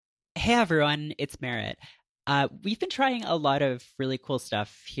Hey everyone, it's Merritt. We've been trying a lot of really cool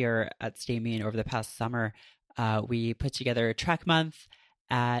stuff here at Stay Mean over the past summer. We put together a track month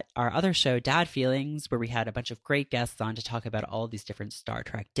at our other show, Dad Feelings, where we had a bunch of great guests on to talk about all these different Star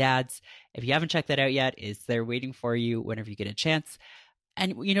Trek dads. If you haven't checked that out yet, it's there waiting for you whenever you get a chance.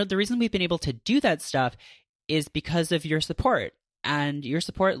 And, the reason we've been able to do that stuff is because of your support. And your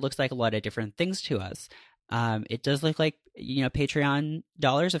support looks like a lot of different things to us. It does look like, Patreon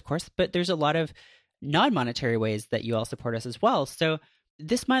dollars, of course, but there's a lot of non-monetary ways that you all support us as well. So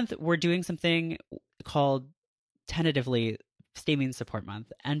this month we're doing something called tentatively Stay Mean Support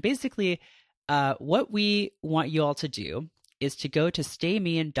Month. And basically what we want you all to do is to go to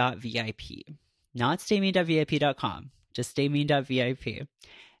staymean.vip, not staymean.vip.com, just staymean.vip.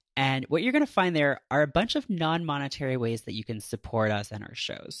 And what you're going to find there are a bunch of non-monetary ways that you can support us and our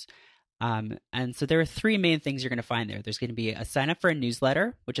shows. And so there are three main things you're going to find there. There's going to be a sign up for a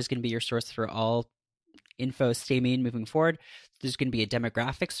newsletter, which is going to be your source for all info Stay Mean moving forward. There's going to be a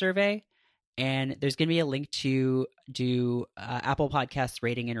demographic survey, and there's going to be a link to do Apple Podcasts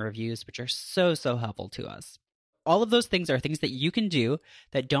rating and reviews, which are so helpful to us. All of those things are things that you can do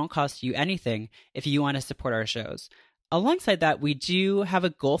that don't cost you anything if you want to support our shows. Alongside that, we do have a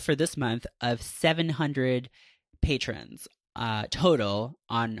goal for this month of 700 patrons total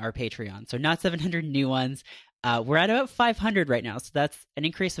on our Patreon. So not 700 new ones. We're at about 500 right now. So that's an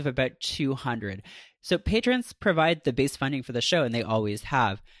increase of about 200. So patrons provide the base funding for the show, and they always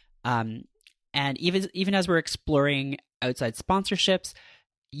have. And even as we're exploring outside sponsorships,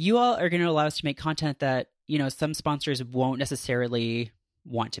 you all are going to allow us to make content that, some sponsors won't necessarily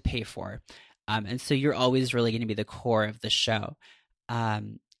want to pay for. And so you're always really going to be the core of the show.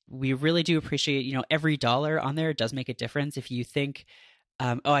 We really do appreciate, every dollar on there does make a difference. If you think,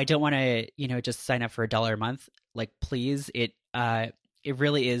 I don't want to, just sign up for $1 a month, please, it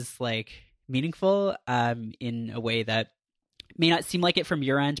really is meaningful in a way that may not seem like it from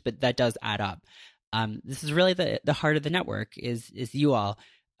your end, but that does add up. This is really the heart of the network is you all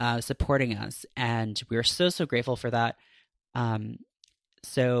supporting us. And we're so grateful for that.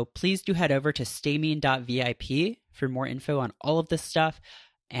 So please do head over to staymean.vip for more info on all of this stuff.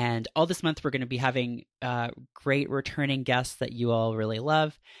 And all this month, we're going to be having great returning guests that you all really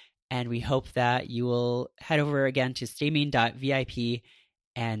love. And we hope that you will head over again to staymean.vip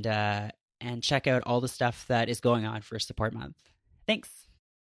and check out all the stuff that is going on for Support Month. Thanks.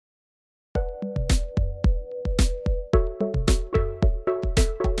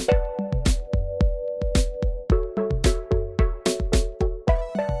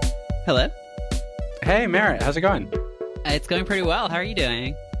 Hello. Hey, Merritt. How's it going? It's going pretty well. How are you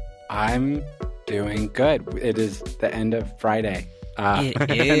doing? I'm doing good. It is the end of Friday. It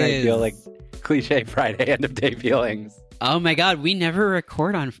is. And I feel like cliche Friday end of day feelings. Oh my God. We never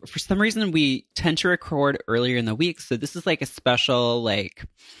record on, for some reason, we tend to record earlier in the week. So this is a special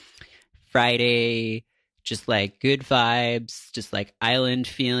Friday, just good vibes, just island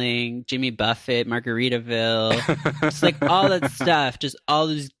feeling, Jimmy Buffett, Margaritaville, just all that stuff, just all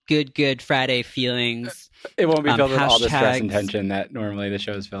those good Friday feelings. It won't be filled with all the stress hashtags. and tension that normally the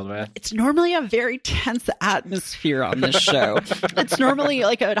show is filled with. It's normally a very tense atmosphere on this show. It's normally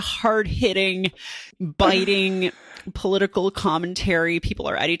a hard-hitting, biting political commentary. People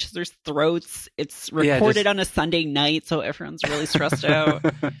are at each other's throats. It's recorded on a Sunday night, so everyone's really stressed out.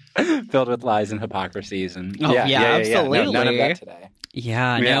 Filled with lies and hypocrisies. And absolutely. No, none of that today.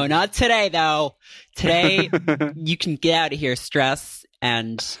 No, not today, though. Today, you can get out of here, stress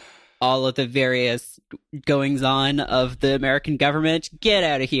and all of the various goings-on of the American government. Get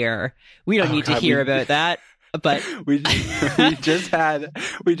out of here. We don't need to hear about that. But we just had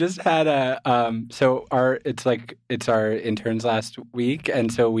it's our intern's last week,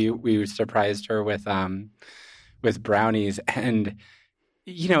 and so we surprised her with brownies, and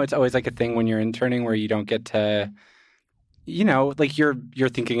it's always a thing when you're interning where you don't get to you're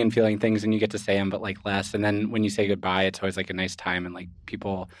thinking and feeling things and you get to say them but less, and then when you say goodbye it's always a nice time and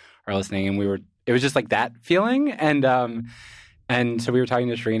people are listening, and it was just that feeling, and so we were talking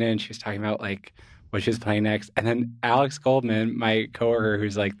to Sharina and she was talking about what she was playing next. And then Alex Goldman, my coworker,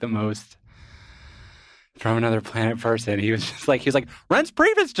 who's the most from another planet person, he was just Reince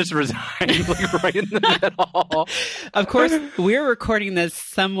Priebus just resigned, right in the middle. Of course, we're recording this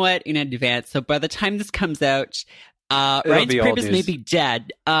somewhat in advance, so by the time this comes out, Reince Priebus may be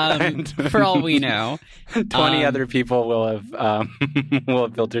dead, for all we know. 20 other people will have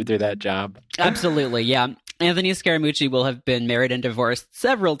filtered through that job. Absolutely, yeah. Anthony Scaramucci will have been married and divorced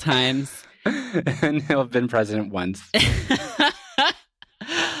several times. And he'll have been president once.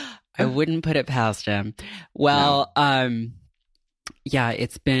 I wouldn't put it past him. Well, no. Yeah,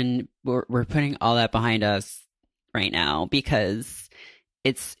 we're putting all that behind us right now because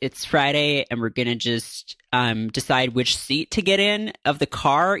it's Friday and we're gonna just decide which seat to get in of the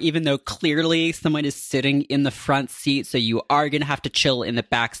car, even though clearly someone is sitting in the front seat, so you are gonna have to chill in the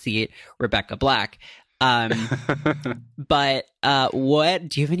back seat, Rebecca Black. But what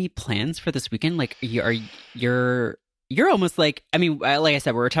do you have any plans for this weekend? Like you're almost like, I mean, like I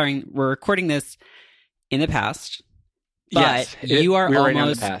said, we're recording this in the past, but Yes, you are we're right now in the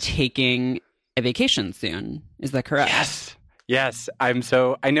almost past. taking a vacation soon. Is that correct? Yes. I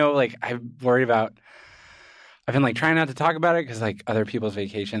know, like, I'm worried about, I've been like trying not to talk about it because like other people's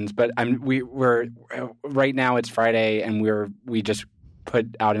vacations, but we're right now it's Friday and we just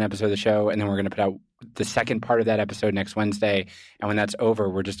put out an episode of the show and then we're going to put out the second part of that episode next Wednesday. And when that's over,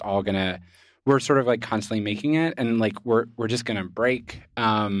 we're just all we're sort of like constantly making it. And like, we're just going to break.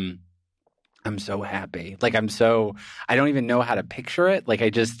 I'm so happy. Like, I don't even know how to picture it. Like,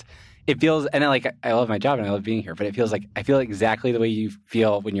 it feels, and I love my job and I love being here, but it feels like I feel exactly the way you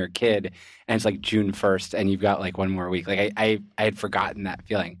feel when you're a kid and it's like June 1st and you've got like one more week. Like I had forgotten that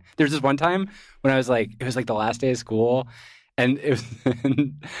feeling. There's this one time when it was like the last day of school and it was,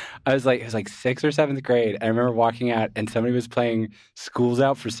 it was like 6th or 7th grade. And I remember walking out and somebody was playing School's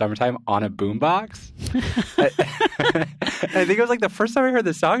Out for Summertime on a boombox. I think it was like the first time I heard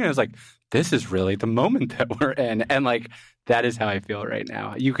the song and I was like, this is really the moment that we're in. And like, that is how I feel right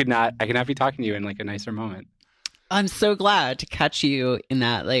now. I could not be talking to you in like a nicer moment. I'm so glad to catch you in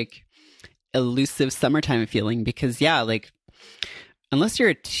that like elusive summertime feeling because yeah, like unless you're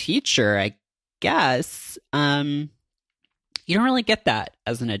a teacher, I guess, you don't really get that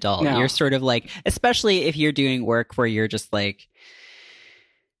as an adult. No. You're sort of like, especially if you're doing work where you're just like,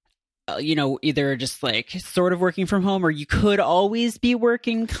 either just like sort of working from home or you could always be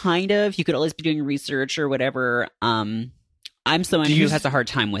working kind of. You could always be doing research or whatever. I'm someone who has a hard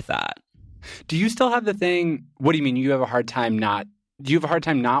time with that. Do you still have the thing? What do you mean? You have a hard time not? Do you have a hard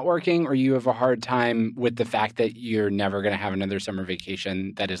time not working, or you have a hard time with the fact that you're never going to have another summer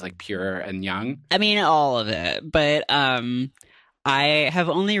vacation that is like pure and young? I mean, all of it, but I have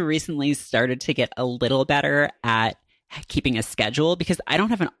only recently started to get a little better at keeping a schedule because I don't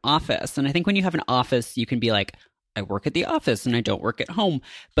have an office, and I think when you have an office, you can be like, I work at the office and I don't work at home.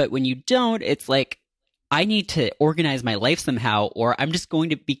 But when you don't, it's like, I need to organize my life somehow, or I'm just going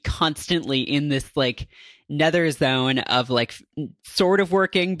to be constantly in this like nether zone of like sort of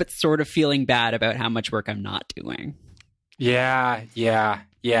working, but sort of feeling bad about how much work I'm not doing. Yeah.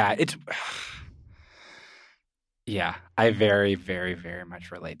 It's, yeah, I very, very, very much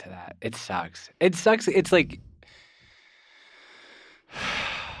relate to that. It sucks. It's like,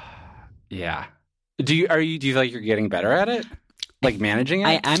 yeah. Do you feel like you're getting better at it? Like managing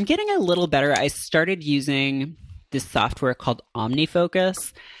it? I'm getting a little better. I started using this software called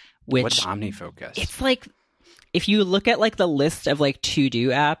OmniFocus, which... What's OmniFocus? It's like, if you look at like the list of like to-do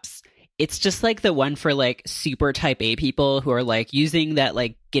apps, it's just like the one for like super type A people who are like using that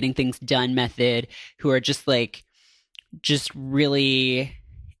like getting things done method, who are just really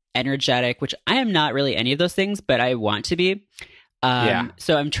energetic, which I am not really any of those things, but I want to be.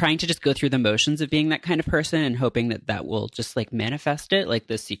 So I'm trying to just go through the motions of being that kind of person and hoping that will just like manifest it, like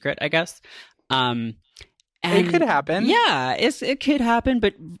the secret, I guess. And it could happen. Yeah, it could happen.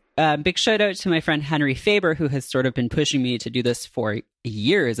 But big shout out to my friend Henry Faber, who has sort of been pushing me to do this for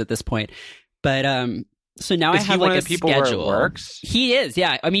years at this point. But so now I have like a schedule. Where it works? He is,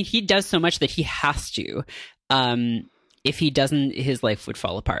 yeah. I mean, he does so much that he has to. If he doesn't, his life would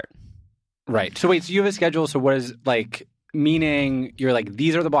fall apart. Right. So wait, so you have a schedule. So what is like? Meaning you're like,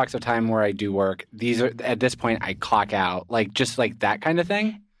 these are the blocks of time where I do work. These are, at this point, I clock out. Like, just like that kind of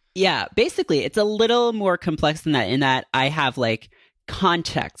thing? Yeah, basically. It's a little more complex than that in that I have like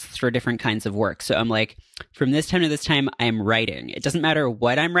contexts for different kinds of work. So I'm like, from this time to this time, I'm writing. It doesn't matter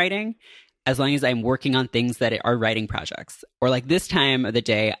what I'm writing as long as I'm working on things that are writing projects. Or like this time of the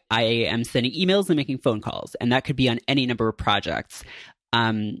day, I am sending emails and making phone calls. And that could be on any number of projects.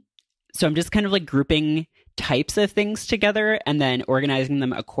 So I'm just kind of like grouping types of things together and then organizing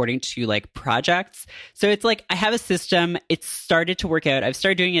them according to like projects. So it's like I have a system. It's started to work out. I've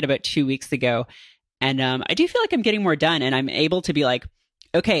started doing it about 2 weeks ago. And I do feel like I'm getting more done and I'm able to be like,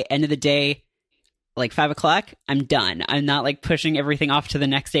 okay, end of the day, like 5 o'clock, I'm done. I'm not like pushing everything off to the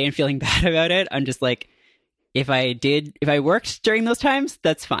next day and feeling bad about it. I'm just like, if I worked during those times,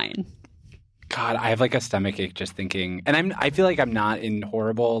 that's fine. God, I have like a stomach ache just thinking, and I feel like I'm not in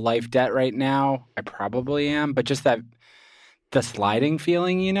horrible life debt right now. I probably am, but just the sliding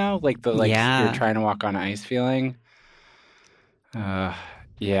feeling, like you're trying to walk on ice feeling.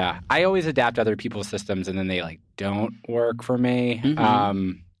 Yeah, I always adapt other people's systems, and then they like don't work for me.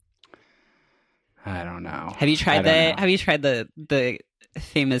 Mm-hmm. I don't know. Have you tried the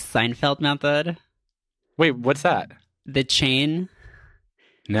famous Seinfeld method? Wait, what's that? The chain?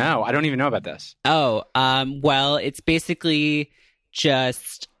 No, I don't even know about this. Oh, well, it's basically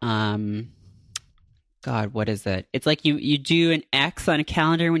just God, what is it? It's like you do an X on a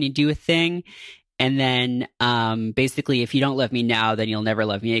calendar when you do a thing, and then basically if you don't love me now, then you'll never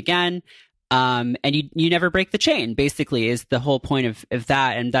love me again. And you never break the chain, basically, is the whole point of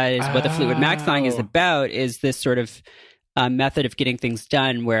that. And that is what the Fleetwood Mac song is about, is this sort of method of getting things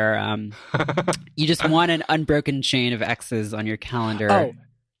done where you just want an unbroken chain of X's on your calendar. Oh,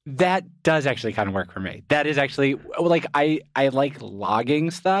 that does actually kind of work for me. That is actually, like, I like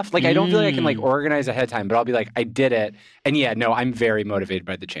logging stuff. Like, I don't feel like I can, like, organize ahead of time, but I'll be like, I did it. And yeah, no, I'm very motivated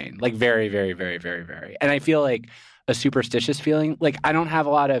by the chain. Like, very, very, very, very, very. And I feel like a superstitious feeling. Like, I don't have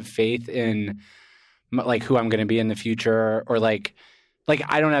a lot of faith in, like, who I'm going to be in the future, or, like,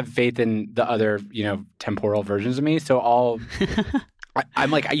 I don't have faith in the other, temporal versions of me. So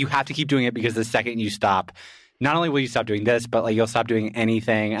I'm like, you have to keep doing it, because the second you stop, not only will you stop doing this, but, like, you'll stop doing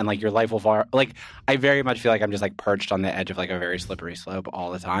anything, and, like, your life will like, I very much feel like I'm just, like, perched on the edge of, like, a very slippery slope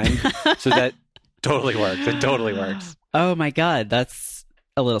all the time. So that totally works. It totally works. Oh my God, that's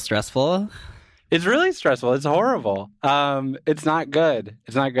a little stressful. It's really stressful. It's horrible. It's not good.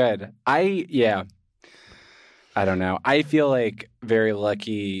 It's not good. I don't know. I feel like very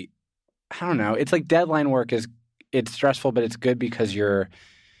lucky. I don't know. It's like deadline work it's stressful, but it's good because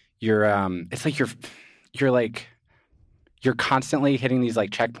it's like you're constantly hitting these, like,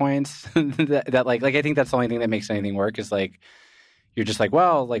 checkpoints that like I think that's the only thing that makes anything work, is, like, you're just like,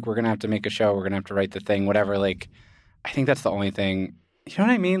 well, like, we're going to have to make a show. We're going to have to write the thing, whatever. Like, I think that's the only thing. You know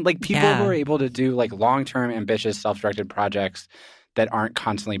what I mean? Like, people who are able to do, like, long-term, ambitious, self-directed projects that aren't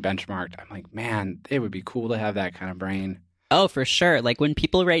constantly benchmarked, I'm like, man, it would be cool to have that kind of brain. Oh, for sure. Like, when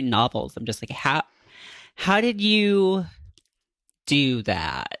people write novels, I'm just like, how did you do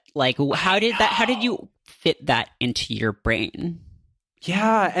that? Like, how did you fit that into your brain?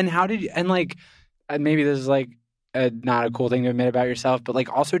 Yeah, and maybe this is, like, not a cool thing to admit about yourself, but,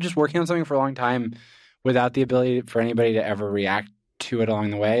 like, also just working on something for a long time without the ability for anybody to ever react to it along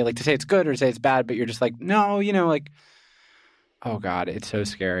the way, like, to say it's good or say it's bad, but you're just like, no, like, oh God, it's so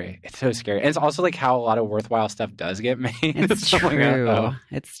scary. It's so scary. And it's also, like, how a lot of worthwhile stuff does get made. It's true.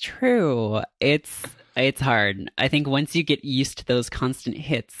 It's true. It's hard. I think once you get used to those constant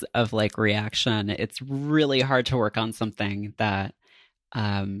hits of, like, reaction, it's really hard to work on something that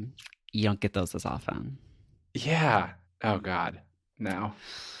you don't get those as often. Yeah. Oh God. No.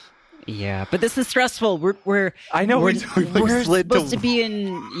 Yeah, but this is stressful. We're I know we're supposed to be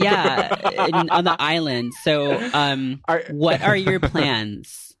on the island. So, what are your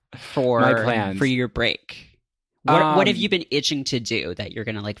plans for your break? What have you been itching to do that you're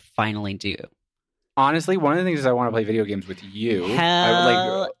gonna, like, finally do? Honestly, one of the things is I want to play video games with you.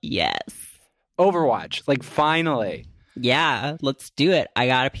 Yes. Overwatch, like, finally. Yeah, let's do it. I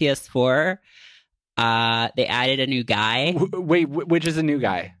got a PS4. They added a new guy. Wait, which is a new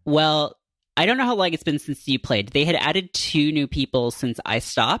guy? Well, I don't know how long it's been since you played. They had added 2 new people since I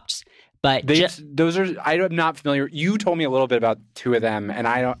stopped, but I'm not familiar. You told me a little bit about 2 of them,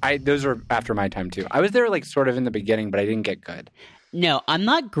 and those are after my time too. I was there, like, sort of in the beginning, but I didn't get good. No, I'm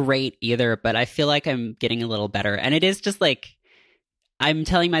not great either, but I feel like I'm getting a little better. And it is just, like, I'm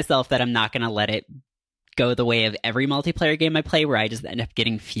telling myself that I'm not going to let it go the way of every multiplayer game I play, where I just end up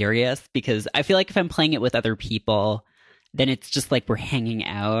getting furious, because I feel like if I'm playing it with other people, then it's just like we're hanging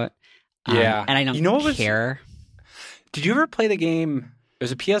out. Yeah. And I don't care. Did you ever play the game? It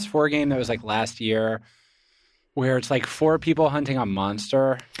was a PS4 game that was, like, last year, where it's, like, 4 people hunting a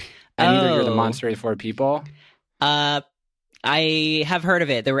monster, and either you're the monster or the 4 people. I have heard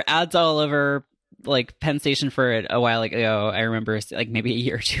of it. There were ads all over, like, Penn Station for it a while ago. I remember, like, maybe a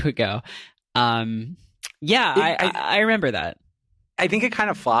year or 2 ago. Yeah, I remember that. I think it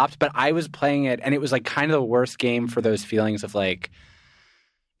kind of flopped, but I was playing it, and it was, like, kind of the worst game for those feelings of, like,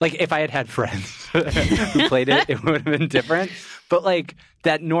 if I had friends who played it, it would have been different. But, like,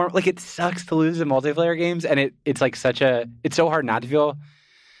 it sucks to lose in multiplayer games, and it's like it's so hard not to feel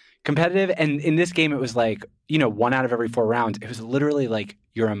competitive. And in this game, it was like, 1 out of every 4 rounds, it was literally like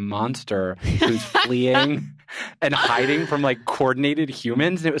you're a monster who's fleeing and hiding from, like, coordinated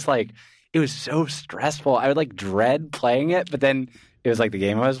humans. And it was like, it was so stressful. I would, like, dread playing it, but then it was, like, the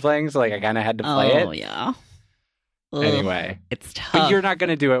game I was playing, so, like, I kind of had to play it. Oh, yeah. Ugh, anyway. it's tough. But you're not going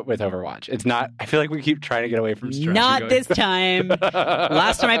to do it with Overwatch. It's not. I feel like we keep trying to get away from stress. Not this time.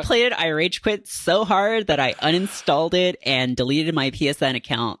 Last time I played it, I rage quit so hard that I uninstalled it and deleted my PSN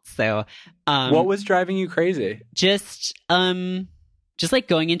account. So, what was driving you crazy? Just like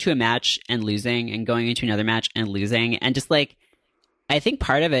going into a match and losing, and going into another match and losing, and just like, I think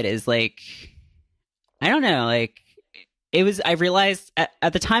part of it is like, I don't know, like it was. I realized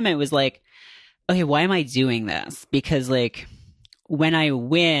at the time it was like, okay, why am I doing this? Because like when I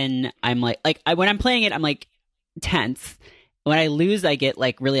win, I'm like when I'm playing it, I'm like tense. When I lose, I get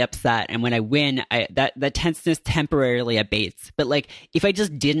like really upset, and when I win, that tenseness temporarily abates. But like if I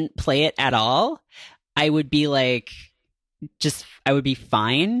just didn't play it at all, I would be like, I would be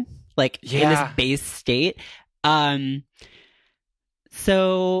fine, like in this base state.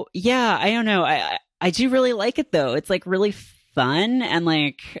 So yeah, I don't know. I do really like it though. It's like really fun, and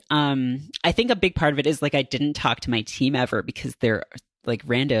like I think a big part of it is like I didn't talk to my team ever because they're like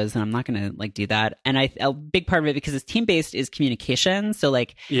randos, and I'm not gonna like do that. And a big part of it, because it's team based, is communication. So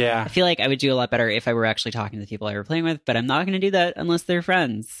like, I feel like I would do a lot better if I were actually talking to the people I were playing with, but I'm not gonna do that unless they're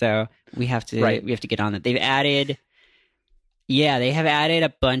friends. So we have to get on that. They have added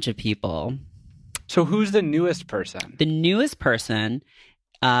a bunch of people. So who's the newest person? The newest person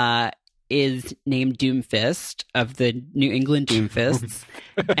is named Doomfist of the New England Doomfists.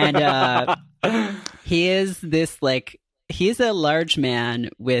 And he is this like, he's a large man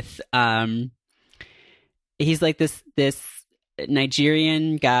with he's like this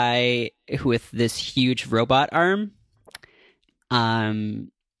Nigerian guy with this huge robot arm.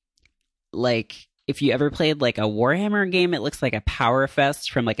 Like if you ever played like a Warhammer game, it looks like a Power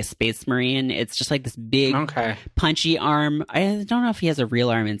Fest from like a Space Marine. It's just like this big punchy arm. I don't know if he has a real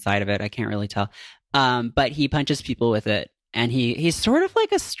arm inside of it. I can't really tell. But he punches people with it. And he's sort of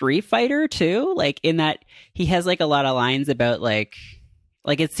like a Street Fighter too, like in that he has like a lot of lines about like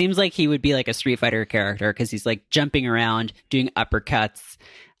it seems like he would be like a Street Fighter character, because he's like jumping around, doing uppercuts,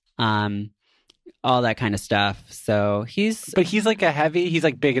 all that kind of stuff. So he's like he's like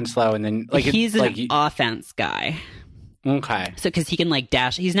big and slow, and then like he's an offense guy. Okay. So because he can like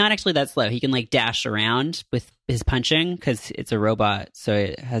dash, he's not actually that slow. He can like dash around with his punching because it's a robot, so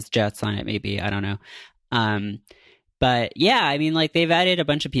it has jets on it. Maybe, I don't know. But yeah, I mean, like they've added a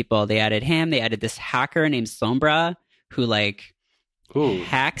bunch of people. They added him. They added this hacker named Sombra who like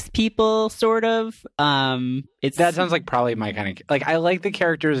hacks people, sort of. That sounds like probably my kind of like. I like the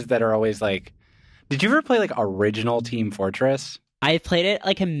characters that are always like. Did you ever play like original Team Fortress? I played it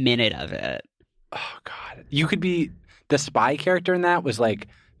like a minute of it. Oh God, you could be the spy character in that was like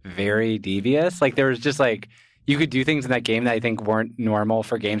very devious. Like there was just like you could do things in that game that I think weren't normal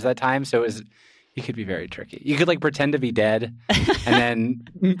for games at that time. So it was. You could be very tricky. You could like pretend to be dead, and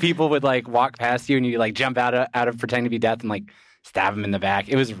then people would like walk past you, and you like jump out of pretending to be death and like stab them in the back.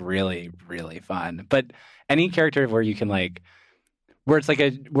 It was really, really fun. But any character where you can like, where it's like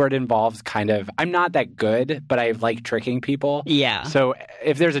where it involves kind of, I'm not that good, but I like tricking people. Yeah. So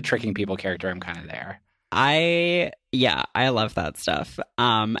if there's a tricking people character, I'm kind of there. I love that stuff.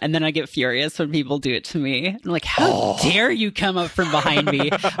 And then I get furious when people do it to me. I'm like, how dare you come up from behind me?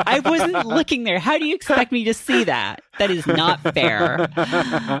 I wasn't looking there. How do you expect me to see that? That is not fair.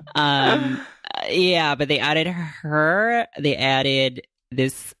 Yeah, but they added her. They added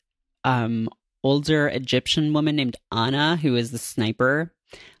this older Egyptian woman named Anna, who is the sniper.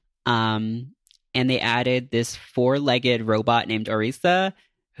 And they added this 4-legged robot named Orisa,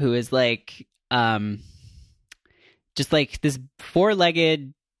 who is like just like this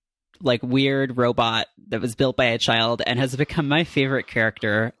 4-legged, like weird robot that was built by a child and has become my favorite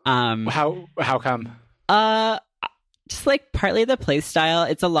character. How come? Just like partly the play style.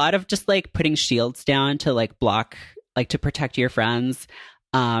 It's a lot of just like putting shields down to like block, like to protect your friends,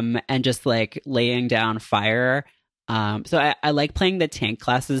 and just like laying down fire. So I like playing the tank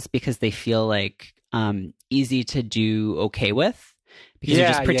classes because they feel like easy to do okay with, because you're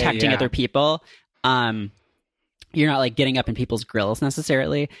just protecting other people. You're not like getting up in people's grills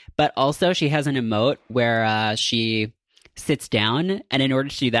necessarily, but also she has an emote where she sits down, and in order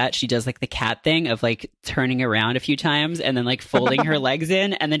to do that, she does like the cat thing of like turning around a few times and then like folding her legs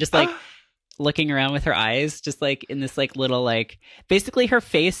in, and then just like looking around with her eyes, just like in this like little like, basically her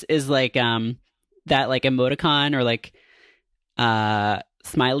face is like that like emoticon or like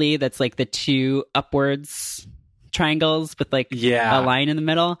smiley that's like the two upwards triangles with like a line in the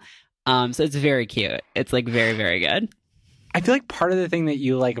middle. So it's very cute. It's like very, very good. I feel like part of the thing that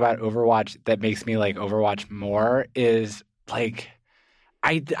you like about Overwatch that makes me like Overwatch more is like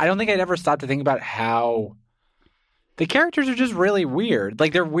I don't think I'd ever stop to think about how the characters are just really weird.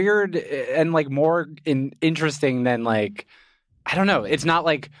 Like they're weird and like more interesting than like, I don't know. It's not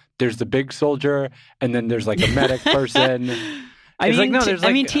like there's the big soldier and then there's like a medic person.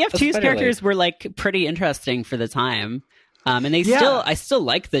 TF2's characters were like pretty interesting for the time. And I still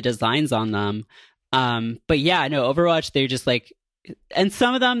like the designs on them. But yeah, no, Overwatch, they're just like, and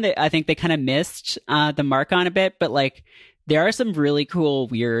some of them, I think they kind of missed the mark on a bit, but like there are some really cool,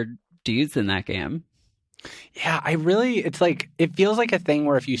 weird dudes in that game. Yeah, it's like, it feels like a thing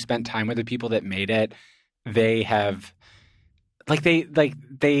where if you spent time with the people that made it, they have, like,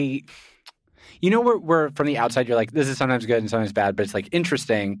 they you know, where from the outside you're like, this is sometimes good and sometimes bad, but it's like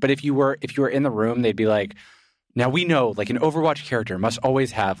interesting. But if you were in the room, they'd be like, now we know like an Overwatch character must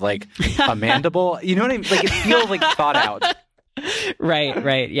always have like a mandible. You know what I mean? Like it feels like thought out.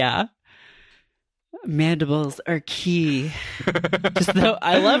 Right, yeah. Mandibles are key. Just though,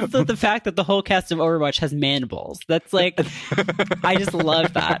 I love the fact that the whole cast of Overwatch has mandibles. That's like, I just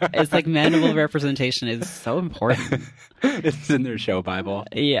love that. It's like mandible representation is so important. It's in their show Bible.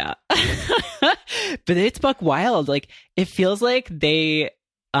 Yeah. But it's buck wild. Like it feels like they,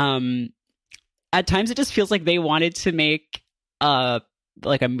 at times it just feels like they wanted to make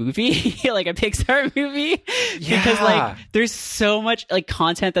like a movie, like a Pixar movie, because like there's so much like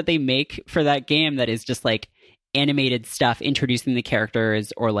content that they make for that game that is just like animated stuff, introducing the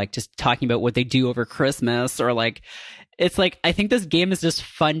characters or like just talking about what they do over Christmas, or like it's like I think this game is just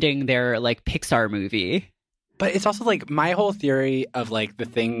funding their like Pixar movie. But it's also like my whole theory of like the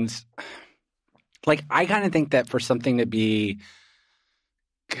things, like I kind of think that for something to be,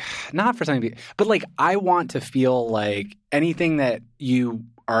 not for something to be, but like I want to feel like anything that you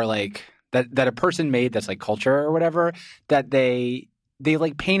are like that a person made that's like culture or whatever, that they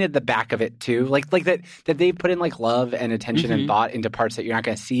like painted the back of it too, like that they put in like love and attention and thought into parts that you're not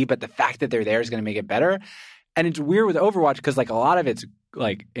going to see, but the fact that they're there is going to make it better. And it's weird with Overwatch because like a lot of it's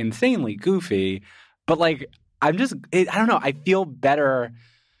like insanely goofy, but like I don't know, I feel better.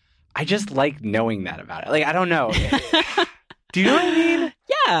 I just like knowing that about it. Like I don't know. Do you know what I mean?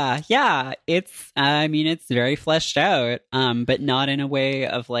 Yeah. It's very fleshed out, but not in a way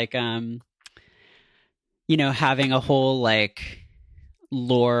of like, having a whole like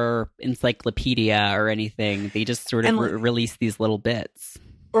lore encyclopedia or anything. They just sort of release these little bits.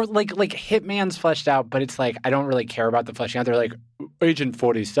 Or like Hitman's fleshed out, but it's like I don't really care about the fleshing out. They're like Agent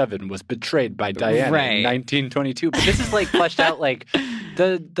 47 was betrayed by Diana in 1922, but this is like fleshed out. Like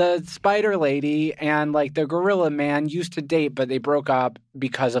the spider lady and like the gorilla man used to date, but they broke up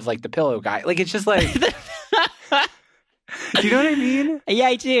because of like the pillow guy. Like it's just like, do you know what I mean? Yeah,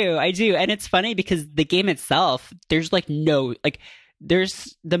 I do, and it's funny because the game itself, there's like no like.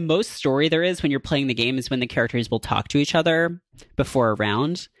 There's the most story there is when you're playing the game is when the characters will talk to each other before a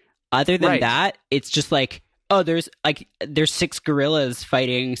round. Other than that, it's just like, oh, there's 6 gorillas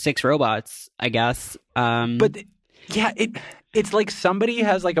fighting 6 robots, I guess. But yeah, it's like somebody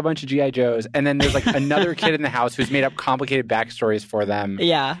has like a bunch of G.I. Joes and then there's like another kid in the house who's made up complicated backstories for them.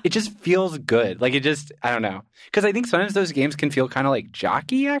 Yeah. It just feels good. Like it just, I don't know. Because I think sometimes those games can feel kind of like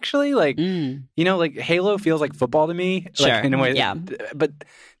jockey, actually. Like, like Halo feels like football to me. Sure. Like, in a way. Yeah. But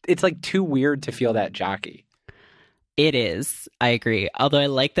it's like too weird to feel that jockey. It is. I agree. Although I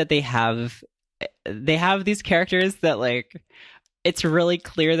like that they have these characters that like, it's really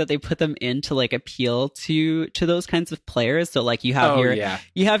clear that they put them in to like appeal to those kinds of players. So like you have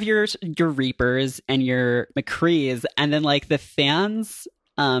your Reapers and your McCrees, and then like the fans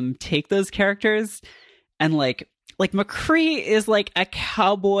take those characters and like McCree is like a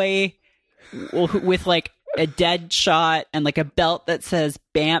cowboy with like a dead shot and like a belt that says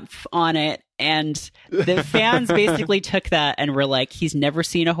Banff on it. And the fans basically took that and were like, he's never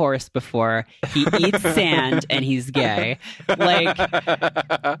seen a horse before. He eats sand and he's gay. Like,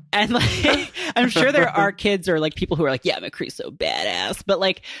 and like, I'm sure there are kids or like people who are like, yeah, McCree's so badass. But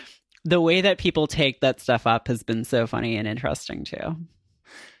like the way that people take that stuff up has been so funny and interesting too.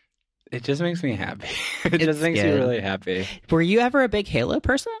 It just makes me happy. It just makes me really happy. Were you ever a big Halo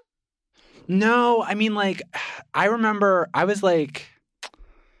person? No, I mean, like, I remember I was like,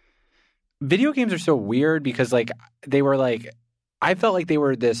 video games are so weird because, like, they were like, I felt like they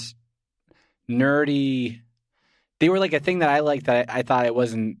were this nerdy, they were like a thing that I liked that I thought it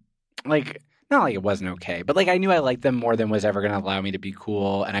wasn't, like, not like it wasn't okay, but like I knew I liked them more than was ever going to allow me to be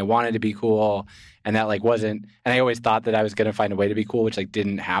cool, and I wanted to be cool, and that like wasn't, and I always thought that I was going to find a way to be cool, which like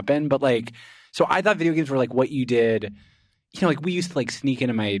didn't happen, but like, so I thought video games were like what you did, like we used to like sneak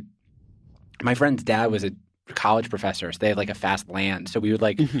into my friend's dad was a college professor, so they had like a fast LAN, so we would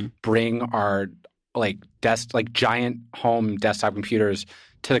like bring our like giant home desktop computers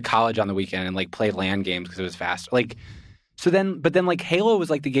to the college on the weekend and like play LAN games because it was fast. Like, but then like Halo was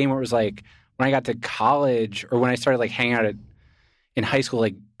like the game where it was like when I got to college or when I started like hanging out in high school,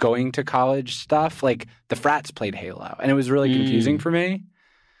 like going to college stuff, like the frats played Halo, and it was really confusing for me.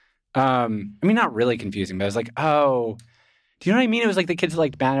 I mean, not really confusing, but I was like, oh, do you know what I mean? It was like the kids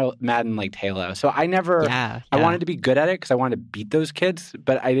liked Madden liked Halo, so I never, I wanted to be good at it because I wanted to beat those kids,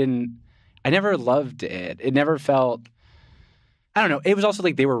 but I never loved it. It never felt. I don't know. It was also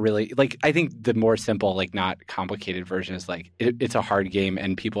like they were really like I think the more simple, like not complicated version is like it's a hard game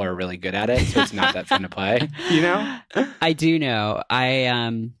and people are really good at it, so it's not that fun to play. You know? I do know.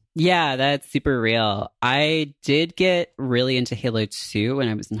 Yeah, that's super real. I did get really into Halo 2 when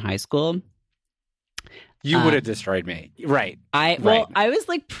I was in high school. You would have destroyed me, right? I was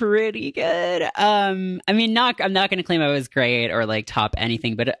like pretty good. I mean, I'm not going to claim I was great or like top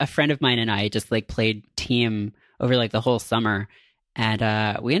anything, but a friend of mine and I just like played team over like the whole summer,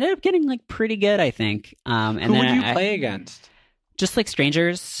 and we ended up getting like pretty good, I think. And who would you play against? Just like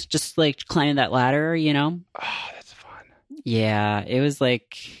strangers, just like climbing that ladder, you know? Oh, that's fun. Yeah, it was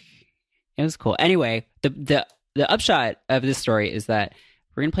cool. Anyway, the upshot of this story is that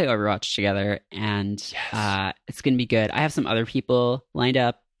we're gonna play Overwatch together, and it's gonna be good. I have some other people lined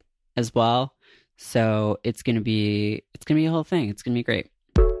up as well, so it's gonna be a whole thing. It's gonna be great.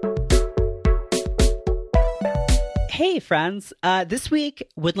 Hey friends, this week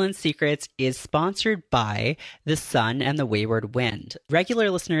Woodland Secrets is sponsored by The Sun and the Wayward Wind.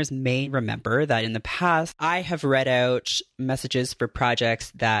 Regular listeners may remember that in the past I have read out messages for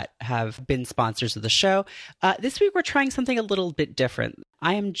projects that have been sponsors of the show. This week we're trying something a little bit different.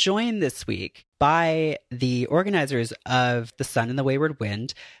 I am joined this week by the organizers of The Sun and the Wayward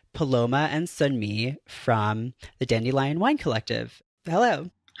Wind, Paloma and Sunmi from the Dandelion Wine Collective.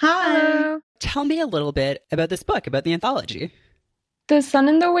 Hello. Hi. Hello. Tell me a little bit about this book, about the anthology. The Sun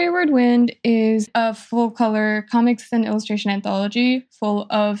and the Wayward Wind is a full-color comics and illustration anthology full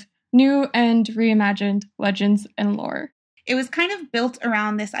of new and reimagined legends and lore. It was kind of built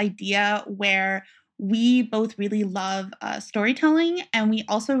around this idea where we both really love storytelling, and we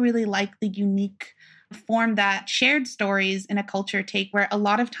also really like the unique form that shared stories in a culture take, where a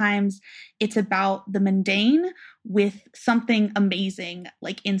lot of times it's about the mundane with something amazing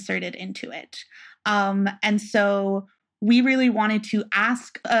like inserted into it. And so we really wanted to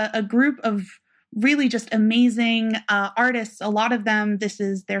ask a group of really just amazing artists. A lot of them, this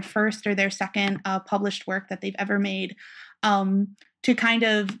is their first or their second published work that they've ever made, to kind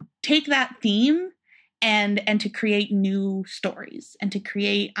of take that theme and to create new stories and to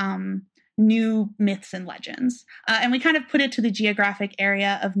create new myths and legends. And we kind of put it to the geographic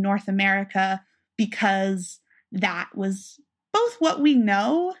area of North America because that was both what we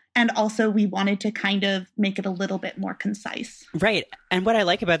know and also we wanted to kind of make it a little bit more concise. Right. And what I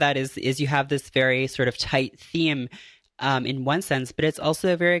like about that is you have this very sort of tight theme in one sense, but it's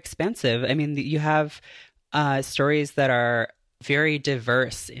also very expansive. I mean, you have stories that are very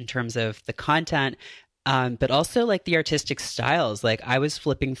diverse in terms of the content, but also like the artistic styles. Like I was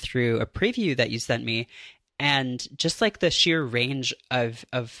flipping through a preview that you sent me, and just like the sheer range of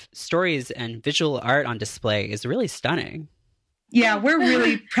stories and visual art on display is really stunning. Yeah, we're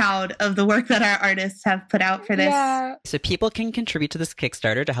really proud of the work that our artists have put out for this. Yeah. So people can contribute to this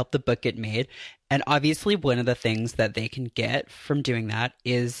Kickstarter to help the book get made. And obviously one of the things that they can get from doing that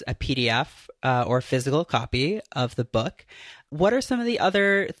is a PDF or physical copy of the book. What are some of the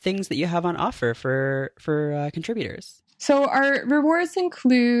other things that you have on offer for contributors? So our rewards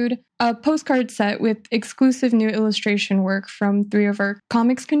include a postcard set with exclusive new illustration work from 3 of our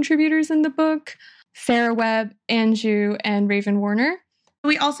comics contributors in the book, Sarah Webb, Anju, and Raven Warner.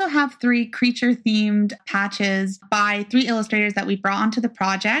 We also have 3 creature-themed patches by 3 illustrators that we brought onto the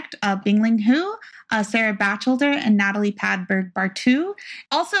project, Bingling Hu, Sarah Batchelder, and Natalie Padberg Bartu.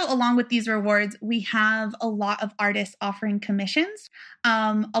 Also, along with these rewards, we have a lot of artists offering commissions.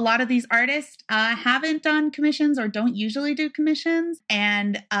 A lot of these artists haven't done commissions or don't usually do commissions.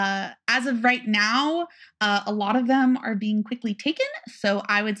 And as of right now, a lot of them are being quickly taken. So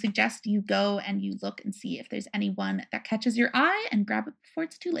I would suggest you go and you look and see if there's anyone that catches your eye and grab it before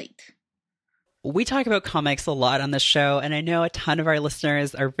it's too late. We talk about comics a lot on this show, and I know a ton of our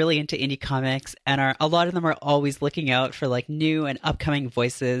listeners are really into indie comics, and a lot of them are always looking out for like new and upcoming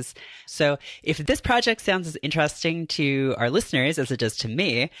voices. So if this project sounds as interesting to our listeners as it does to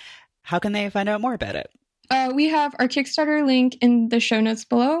me, how can they find out more about it? We have our Kickstarter link in the show notes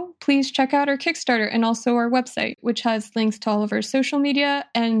below. Please check out our Kickstarter and also our website, which has links to all of our social media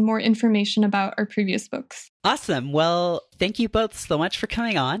and more information about our previous books. Awesome. Well, thank you both so much for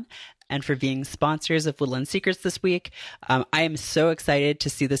coming on. and for being sponsors of Woodland Secrets this week. I am so excited to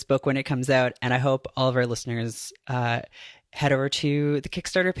see this book when it comes out, and I hope all of our listeners head over to the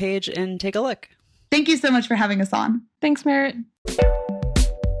Kickstarter page and take a look. Thank you so much for having us on. Thanks, Merritt.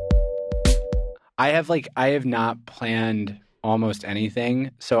 I have not planned almost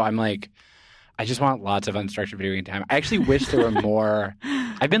anything, so I'm like, I just want lots of unstructured video game time. I actually wish there were more.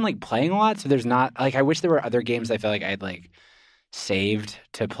 I've been like playing a lot, so there's not like, I wish there were other games I feel like I'd like saved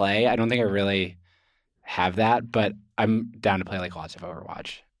to play. I don't think I really have that, but I'm down to play like lots of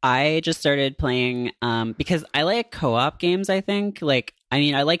Overwatch. I just started playing because I like co-op games, I think. Like, I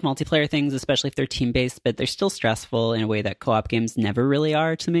mean, I like multiplayer things, especially if they're team-based, but they're still stressful in a way that co-op games never really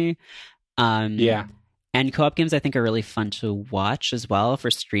are to me. Yeah. And co-op games, I think, are really fun to watch as well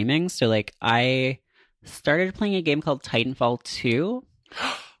for streaming. So, like, I started playing a game called Titanfall 2.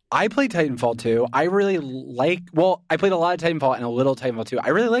 I played Titanfall 2. I really I played a lot of Titanfall and a little Titanfall 2. I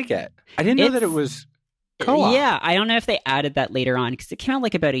really like it. I didn't know that it was co-op. Yeah, I don't know if they added that later on because it came out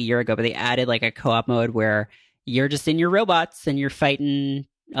like about a year ago, but they added like a co-op mode where you're just in your robots and you're fighting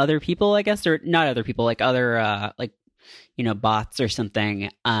other people, I guess, or not other people, like other bots or something.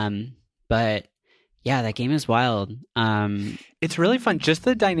 But yeah, that game is wild. It's really fun. Just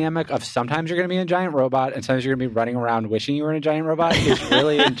the dynamic of sometimes you're going to be a giant robot and sometimes you're going to be running around wishing you were in a giant robot is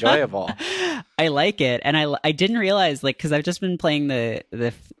really enjoyable. I like it. And I didn't realize, like, because I've just been playing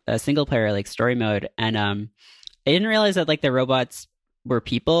the single player, like, story mode. And I didn't realize that, like, the robots were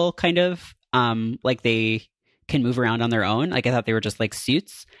people, kind of. Like, they can move around on their own. Like, I thought they were just, like,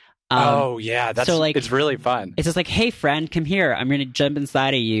 suits. Oh, yeah. That's so, like, it's really fun. It's just like, hey, friend, come here. I'm going to jump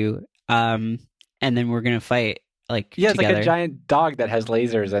inside of you. And then we're going to fight, like, yeah, it's together. like a giant dog that has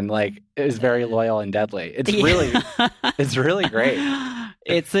lasers and, like, is very loyal and deadly. It's really, it's really great.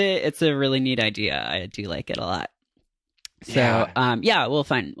 It's a really neat idea. I do like it a lot. So, yeah, we'll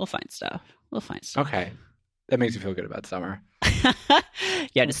find stuff. Okay. That makes you feel good about summer.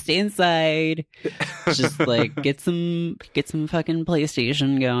 Yeah, just stay inside. Just, like, get some fucking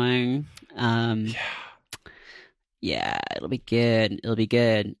PlayStation going. Yeah, it'll be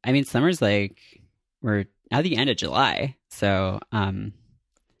good. I mean, summer's like, we're at the end of July, so I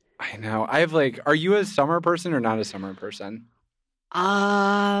know. I have like, are you a summer person or not a summer person?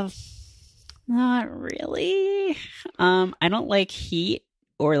 Not really. I don't like heat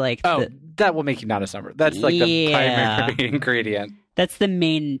or like that will make you not a summer. That's like the primary ingredient. That's the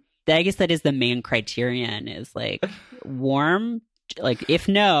main. I guess that is the main criterion. Is like warm. Like if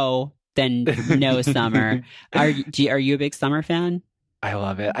no, then no summer. Are you a big summer fan? I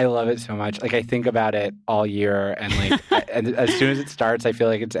love it. I love it so much. Like I think about it all year, and like, and as soon as it starts, I feel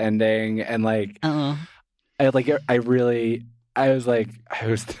like it's ending, and like, we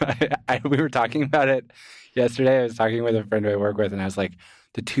were talking about it yesterday. I was talking with a friend who I work with, and I was like,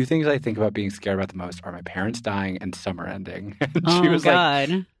 the two things I think about being scared about the most are my parents dying and summer ending. And she was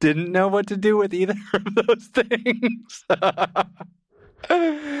like, didn't know what to do with either of those things.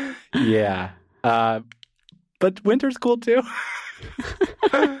 Yeah. But winter's cool too.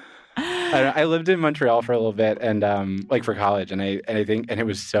 I lived in Montreal for a little bit and like for college and I think it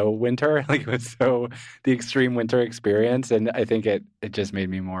was so winter, like it was so the extreme winter experience, and I think it just made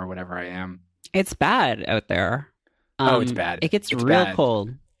me more whatever I am. It's bad out there. It's bad. It gets real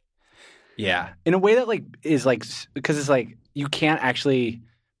cold. Yeah. In a way that like is like, because it's like you can't actually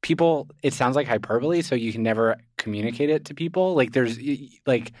it sounds like hyperbole, so you can never communicate it to people. Like there's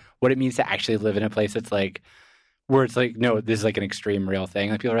like what it means to actually live in a place that's like where it's like, no, this is like an extreme real thing.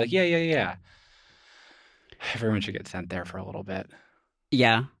 Like people are like, yeah. Everyone should get sent there for a little bit.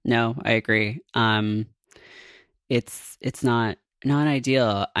 Yeah, no, I agree. It's not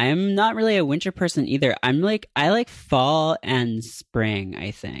ideal. I'm not really a winter person either. I like fall and spring,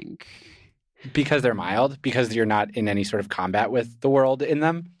 I think. Because they're mild? Because you're not in any sort of combat with the world in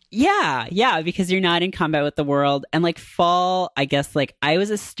them? Yeah, because you're not in combat with the world. And like fall, I guess like I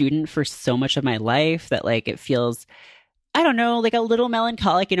was a student for so much of my life that like it feels, I don't know, like a little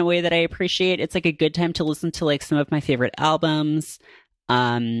melancholic in a way that I appreciate. It's like a good time to listen to like some of my favorite albums.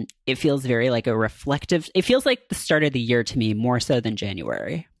 It feels very like a reflective, it feels like the start of the year to me more so than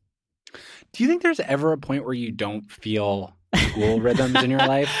January. Do you think there's ever a point where you don't feel school rhythms in your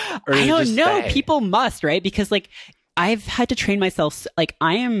life? Or I don't know. People must, right? Because like I've had to train myself. Like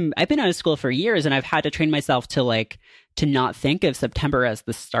I've been out of school for years, and I've had to train myself to not think of September as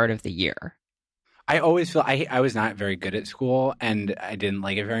the start of the year. I always feel I was not very good at school, and I didn't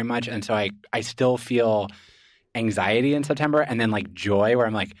like it very much, and so I still feel anxiety in September, and then like joy, where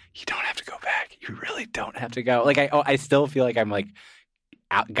I'm like, you don't have to go back. You really don't have to go. Like I still feel like I'm like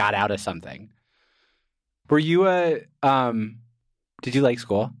got out of something. Were you did you like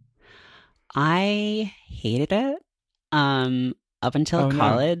school? I hated it up until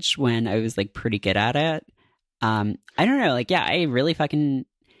college when I was like pretty good at it. I don't know, like, yeah, I really fucking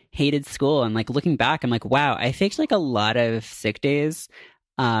hated school. And like looking back, I'm like, wow, I faked like a lot of sick days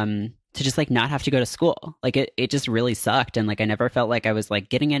to just like not have to go to school. Like it just really sucked. And like I never felt like I was like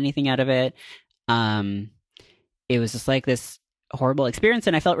getting anything out of it. It was just like this horrible experience.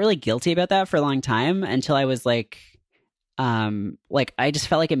 And I felt really guilty about that for a long time until I was like I just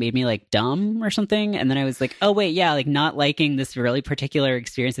felt like it made me like dumb or something. And then I was like, oh wait, yeah, like not liking this really particular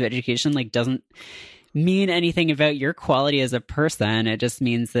experience of education like doesn't mean anything about your quality as a person. It just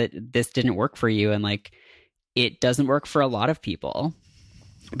means that this didn't work for you, and like it doesn't work for a lot of people.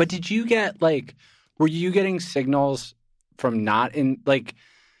 But did you get like, were you getting signals from not in like,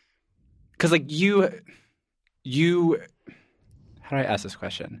 because like you, how do I ask this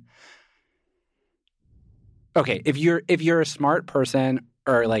question? Okay, if you're a smart person,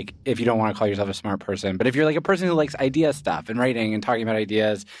 or like if you don't want to call yourself a smart person, but if you're like a person who likes idea stuff and writing and talking about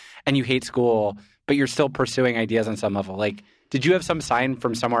ideas, and you hate school, but you're still pursuing ideas on some level, like did you have some sign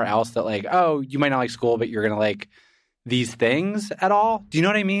from somewhere else that like, oh, you might not like school, but you're gonna like these things at all? Do you know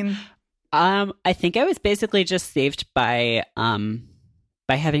what I mean? I think I was basically just saved by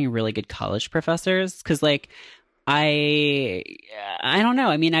having really good college professors, because like I don't know.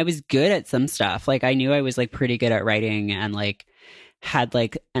 I mean, I was good at some stuff. Like I knew I was like pretty good at writing and like had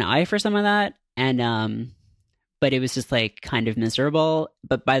like an eye for some of that. And but it was just like kind of miserable.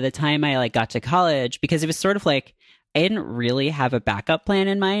 But by the time I like got to college, because it was sort of like I didn't really have a backup plan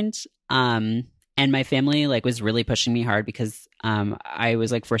in mind. And my family like was really pushing me hard because I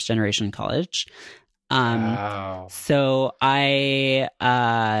was like first generation college. Wow. So I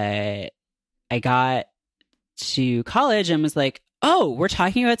got to college and was like, oh, we're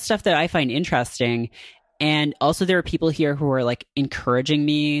talking about stuff that I find interesting. And also there are people here who are like encouraging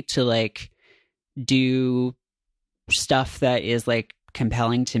me to like do stuff that is like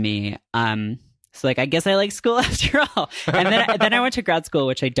compelling to me. So like I guess I like school after all. And then I went to grad school,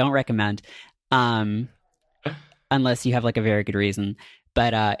 which I don't recommend. Unless you have like a very good reason.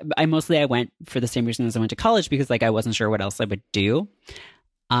 But I went for the same reason as I went to college, because like I wasn't sure what else I would do.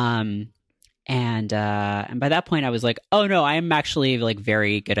 And by that point I was like, oh no, I'm actually like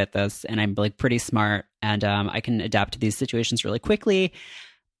very good at this, and I'm like pretty smart, and I can adapt to these situations really quickly.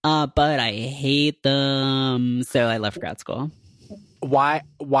 But I hate them, so I left grad school. Why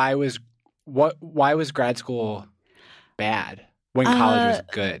was grad school bad when college was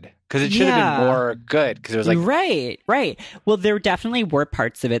good? Because it should have been more good, because it was like... Right. Well, there definitely were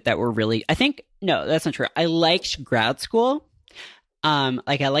parts of it that were really... No, that's not true. I liked grad school.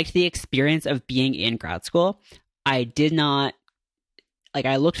 Like, I liked the experience of being in grad school. I did not... Like,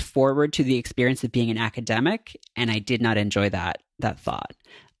 I looked forward to the experience of being an academic, and I did not enjoy that thought.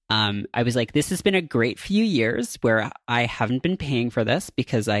 I was like, this has been a great few years where I haven't been paying for this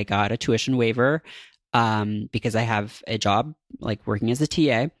because I got a tuition waiver, because I have a job, like, working as a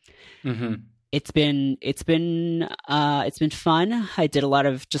TA. Mm-hmm. It's been fun. I did a lot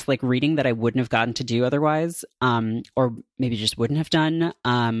of just like reading that I wouldn't have gotten to do otherwise, or maybe just wouldn't have done.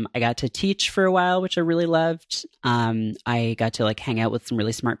 I got to teach for a while, which I really loved. I got to like hang out with some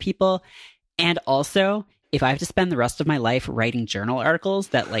really smart people, and also, if I have to spend the rest of my life writing journal articles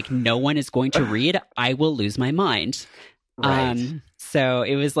that like no one is going to read, I will lose my mind. Right. So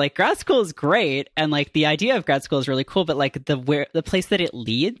it was like grad school is great, and like the idea of grad school is really cool, but like the place that it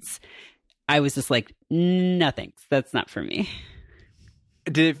leads, I was just like, no thanks, that's not for me.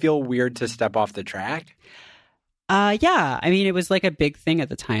 Did it feel weird to step off the track? Yeah. I mean, it was like a big thing at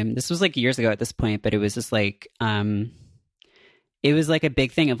the time. This was like years ago at this point, but it was just like, it was like a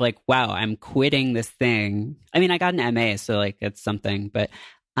big thing of like, wow, I'm quitting this thing. I mean, I got an MA, so like it's something, but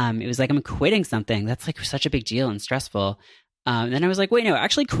it was like, I'm quitting something. That's like such a big deal and stressful. Then I was like, wait, no,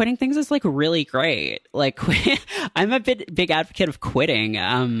 actually quitting things is like really great. Like I'm a big advocate of quitting.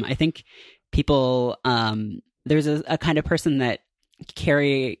 I think people, there's a kind of person that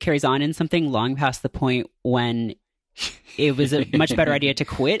carries on in something long past the point when it was a much better idea to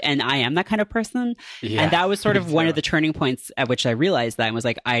quit. And I am that kind of person. Yeah, and that was sort of one of the turning points at which I realized that, and was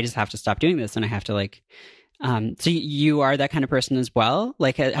like, I just have to stop doing this, and I have to like, so you are that kind of person as well?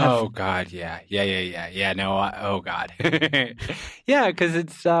 Like, oh God, yeah. No, oh God, yeah, because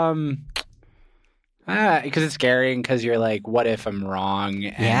it's because it's scary, and because you're like, what if I'm wrong?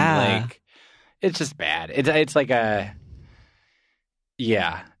 And like, it's just bad. It's like a,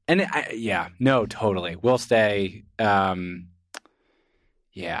 yeah, and no, totally. We'll stay. Yeah, and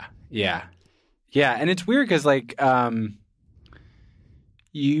it's weird because like,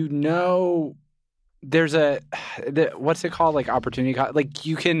 there's what's it called? Like opportunity cost. Like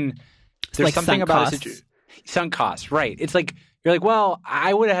you can there's like something sunk about costs. Sunk costs, right? It's like you're like, well,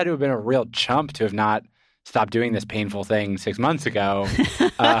 I would have had to have been a real chump to have not stopped doing this painful thing 6 months ago.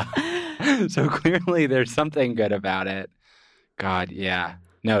 So clearly, there's something good about it. God, yeah,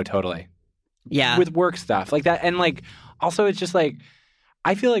 no, totally. Yeah. With work stuff like that, and like also, it's just like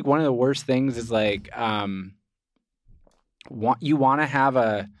I feel like one of the worst things is like you want to have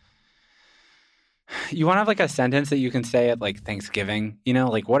like a sentence that you can say at like Thanksgiving, you know,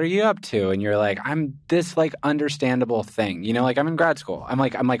 like, what are you up to? And you're like, I'm this like understandable thing, you know, like I'm in grad school. I'm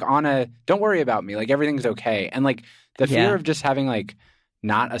like on a, don't worry about me. Like everything's okay. And like the fear of just having like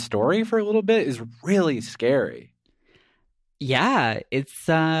not a story for a little bit is really scary. Yeah, it's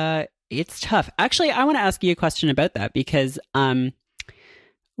tough. Actually, I want to ask you a question about that because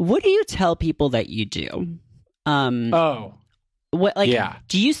what do you tell people that you do? What like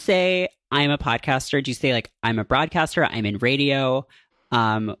do you say I'm a podcaster? Do you say like I'm a broadcaster? I'm in radio?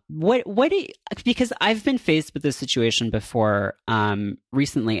 What do you, because I've been faced with this situation before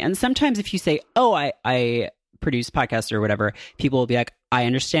recently, and sometimes if you say, "Oh, I produce podcasts" or whatever, people will be like, "I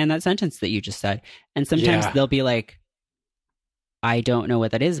understand that sentence that you just said," and sometimes they'll be like, "I don't know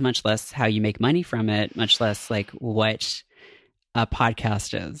what that is, much less how you make money from it, much less like what a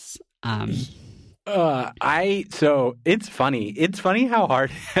podcast is." So it's funny. It's funny how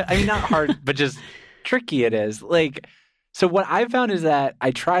hard, I mean, not hard, but just tricky it is. Like, so what I've found is that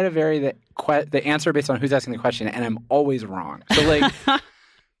I try to vary the answer based on who's asking the question, and I'm always wrong. So like,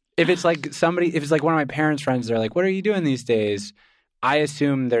 if it's like one of my parents' friends, they're like, "What are you doing these days?" I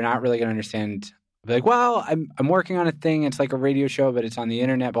assume they're not really going to understand. I'll be like, "Well, I'm working on a thing. It's like a radio show, but it's on the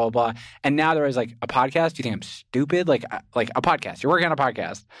internet, blah, blah, blah." And now there is like a podcast. Do you think I'm stupid? Like a podcast. You're working on a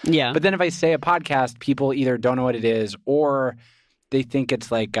podcast. Yeah. But then if I say a podcast, people either don't know what it is or they think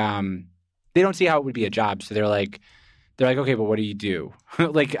it's like they don't see how it would be a job. So they're like, "Okay, but what do you do?"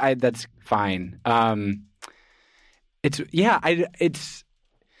 Like that's fine. It's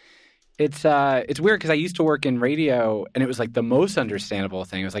weird because I used to work in radio, and it was like the most understandable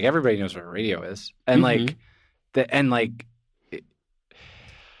thing. It was like everybody knows what radio is, and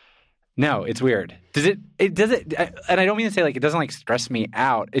no, it's weird. Does it? And I don't mean to say like it doesn't like stress me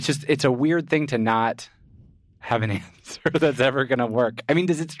out. It's just it's a weird thing to not have an answer that's ever going to work. I mean,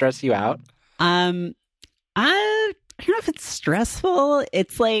 does it stress you out? I don't know if it's stressful.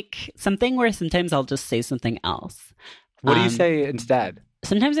 It's like something where sometimes I'll just say something else. What do you say instead?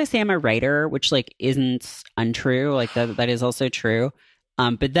 Sometimes I say I'm a writer, which like isn't untrue. Like that is also true.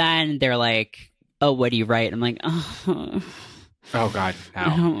 But then they're like, "Oh, what do you write?" I'm like, "Oh, God,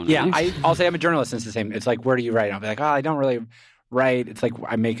 no." I'll say I'm a journalist. And it's the same. It's like, "Where do you write?" And I'll be like, "Oh, I don't really write." It's like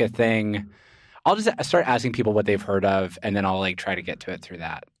I make a thing. I'll just start asking people what they've heard of, and then I'll like try to get to it through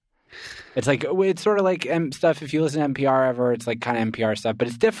that. It's like it's sort of like stuff. If you listen to NPR ever, it's like kind of NPR stuff, but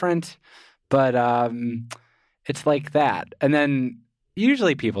it's different. But it's like that, and then.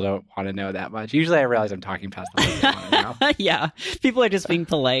 Usually people don't want to know that much. Usually I realize I'm talking past the point they want to know. Yeah. People are just being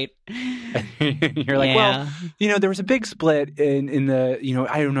polite. You're like, well, you know, there was a big split in the, you know,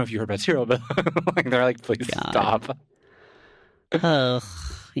 I don't know if you heard about Serial, but like, they're like, please stop. Oh,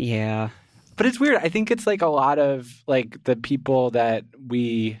 yeah. But it's weird. I think it's like a lot of like the people that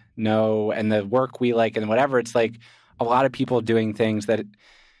we know and the work we like and whatever. It's like a lot of people doing things that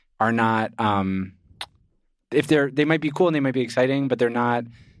are not if they might be cool and they might be exciting, but they're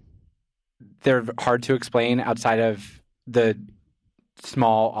hard to explain outside of the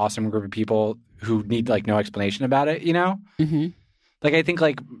small, awesome group of people who need like no explanation about it, you know? Mm-hmm. Like, I think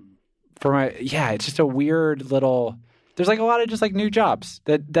like it's just a weird little, there's like a lot of just like new jobs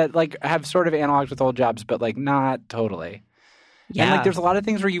that like have sort of analogs with old jobs, but like not totally. Yeah. And like, there's a lot of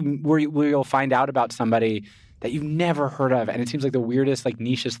things where you'll find out about somebody that you've never heard of. And it seems like the weirdest, like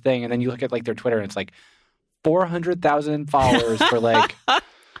nichest thing. And then you look at like their Twitter and it's like, 400,000 followers for like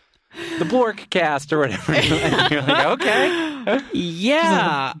the Blork cast or whatever. And you're like, okay.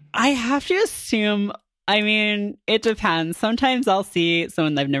 Yeah. I have to assume, I mean, it depends. Sometimes I'll see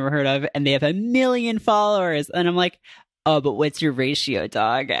someone I've never heard of and they have 1 million followers. And I'm like, "Oh, but what's your ratio,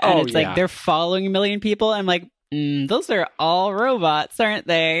 dog?" And it's like they're following 1 million people. I'm like, those are all robots, aren't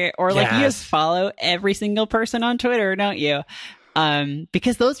they? Or like you just follow every single person on Twitter, don't you?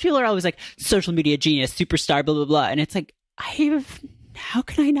 Because those people are always like social media genius, superstar, blah, blah, blah. And it's like, how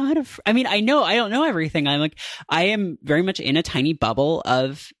can I not have, I mean, I don't know everything. I'm like, I am very much in a tiny bubble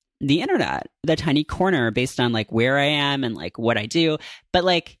of the internet, the tiny corner based on like where I am and like what I do. But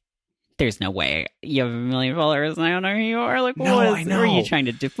like, there's no way you have 1 million followers and I don't know who you are. Like, no, I know. What are you trying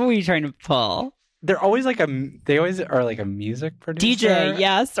to do? What are you trying to pull? they're always like they always are like a music producer. DJ,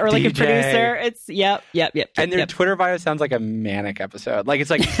 yes, or like a DJ. producer. It's yep. And their Twitter bio sounds like a manic episode. Like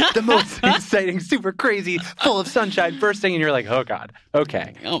it's like the most exciting, super crazy, full of sunshine, bursting, and you're like, oh God,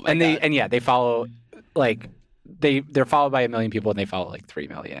 okay. Oh my God. They follow like they're followed by 1 million people and they follow like 3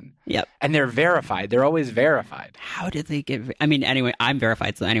 million. Yep. And they're verified. They're always verified. How did they get? I mean, anyway, I'm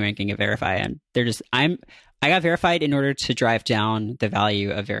verified, so anyone can get verified. And they're just I got verified in order to drive down the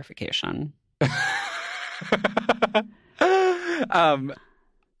value of verification.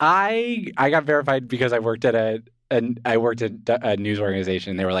 I got verified because I worked at a news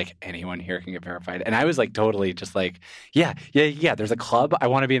organization. They were like, anyone here can get verified, and I was like, totally, just like, yeah. There's a club. I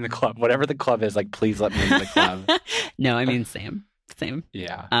want to be in the club. Whatever the club is, like, please let me into the club. No, I mean, same.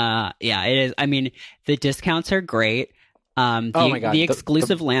 Yeah. Yeah, it is. I mean, the discounts are great. Oh my God. The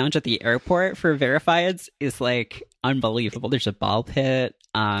exclusive lounge at the airport for verifieds is like unbelievable. There's a ball pit.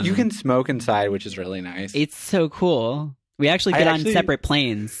 You can smoke inside, which is really nice. It's so cool. We actually get on separate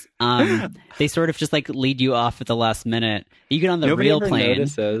planes. They sort of just like lead you off at the last minute. You get on the Nobody real ever plane.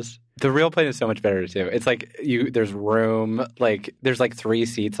 Notices. The real plane is so much better too. It's like there's room, like there's like 3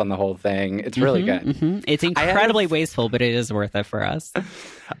 seats on the whole thing. It's really good. Mm-hmm. It's incredibly wasteful, but it is worth it for us.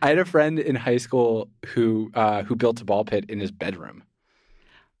 I had a friend in high school who built a ball pit in his bedroom.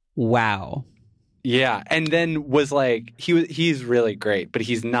 Wow. Yeah, and then was like he's really great, but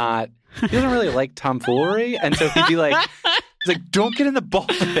he doesn't really like tomfoolery, and so he'd be like, he's like, don't get in the ball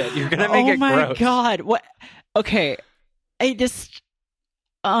pit. You're gonna make it gross. Oh my God! What? Okay, I just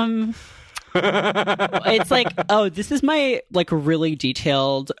it's like, oh, this is my like really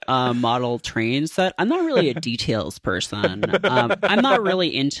detailed model train set. I'm not really a details person. I'm not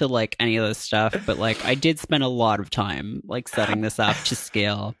really into like any of this stuff, but like I did spend a lot of time like setting this up to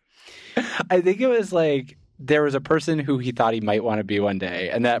scale. I think it was like there was a person who he thought he might want to be one day,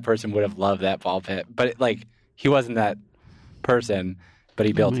 and that person would have loved that ball pit, but like he wasn't that person, but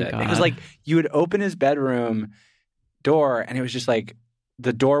he built it. God. It was like you would open his bedroom door, and it was just like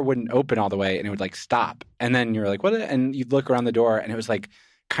the door wouldn't open all the way, and it would like stop, and then you're like, what? And you'd look around the door, and it was like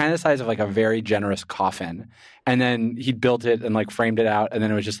kind of the size of like a very generous coffin, and then he'd built it and like framed it out, and then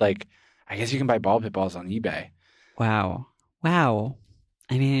it was just like, I guess you can buy ball pit balls on eBay. Wow.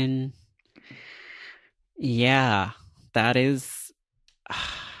 I mean, yeah, that is. I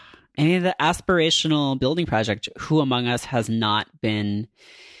mean, the aspirational building project, who among us has not been,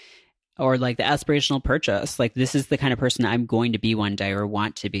 or like the aspirational purchase, like this is the kind of person I'm going to be one day or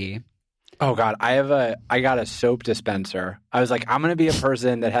want to be. Oh God, I got a soap dispenser. I was like, I'm going to be a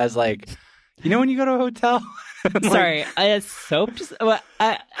person that has like, you know when you go to a hotel? Like, sorry, soap?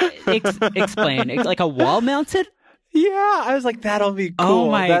 Explain. Like a wall mounted? Yeah, I was like, that'll be cool. Oh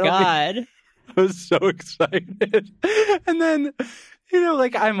my God. I was so excited. And then,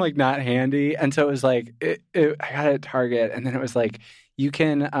 like I'm like not handy. And so it was like, I got it at Target. And then it was like, you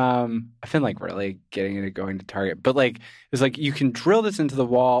can, I've been like really getting into going to Target. But like, it was like, you can drill this into the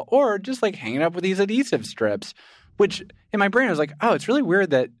wall or just like hang it up with these adhesive strips. Which in my brain, I was like, oh, it's really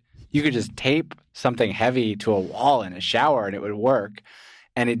weird that you could just tape something heavy to a wall in a shower and it would work.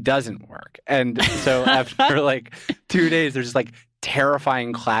 And it doesn't work. And so after like 2 days, there's just like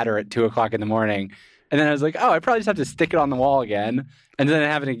terrifying clatter at 2 o'clock in the morning. And then I was like, oh, I probably just have to stick it on the wall again. And then it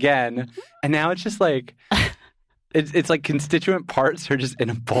happened again. And now it's just like, it's like constituent parts are just in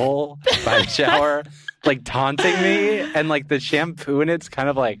a bowl by the shower, like taunting me. And like the shampoo in it's kind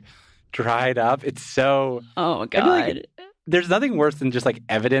of like dried up. It's so. Oh, God. Like, there's nothing worse than just like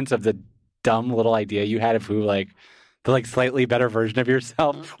evidence of the dumb little idea you had of who like. The like slightly better version of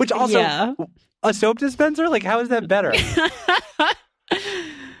yourself, which also a soap dispenser. Like, how is that better?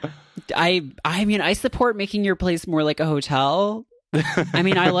 I mean, I support making your place more like a hotel. I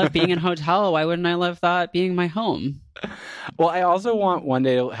mean, I love being in a hotel. Why wouldn't I love that being my home? Well, I also want one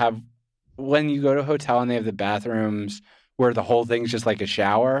day to have when you go to a hotel and they have the bathrooms where the whole thing's just like a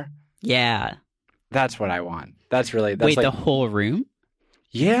shower. Yeah, that's what I want. Wait, like, the whole room?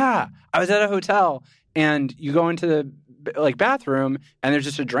 Yeah, I was at a hotel. And you go into the like bathroom, and there's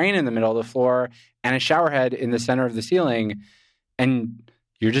just a drain in the middle of the floor and a shower head in the center of the ceiling, and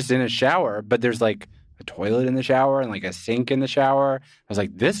you're just in a shower. But there's like a toilet in the shower and like a sink in the shower. I was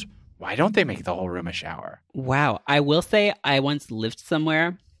like, why don't they make the whole room a shower? Wow. I will say I once lived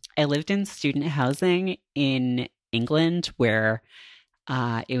somewhere. I lived in student housing in England where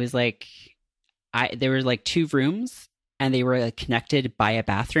it was like there were like 2 rooms and they were like, connected by a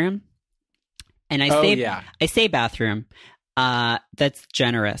bathroom. And I say bathroom. That's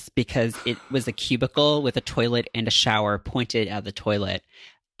generous because it was a cubicle with a toilet and a shower pointed at the toilet.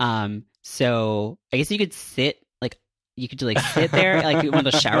 So I guess you could sit like you could like sit there, like one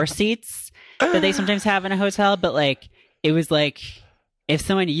of those shower seats that they sometimes have in a hotel. But like, it was like if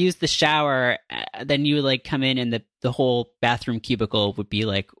someone used the shower, then you would like come in and the whole bathroom cubicle would be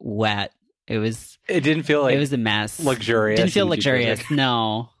like wet. It didn't feel like it was a mess. Luxurious. Didn't feel luxurious.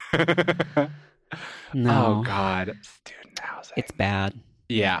 No. No. Oh God, student housing. It's bad.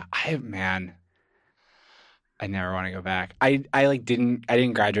 Yeah, I never want to go back. I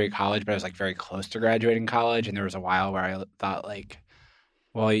didn't graduate college, but I was like very close to graduating college, and there was a while where I thought like,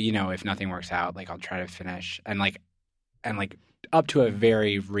 well, you know, if nothing works out, like I'll try to finish, and up to a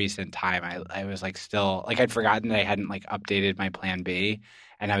very recent time, I was like still like I'd forgotten that I hadn't like updated my plan B,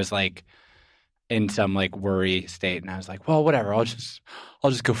 and I was like in some like worry state, and I was like, well, whatever, I'll just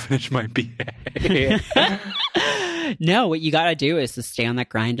go finish my BA. No, what you got to do is to stay on that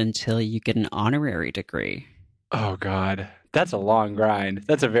grind until you get an honorary degree. Oh God, that's a long grind.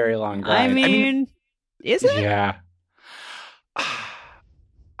 That's a very long grind. I mean, is it? Yeah,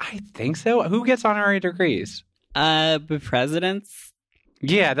 I think so. Who gets honorary degrees? But presidents.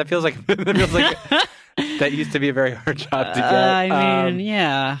 Yeah, that feels like that used to be a very hard job to get. I mean,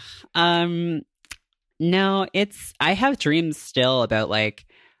 yeah. No, I have dreams still about like,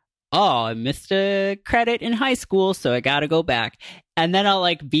 oh, I missed a credit in high school, so I gotta go back. And then I'll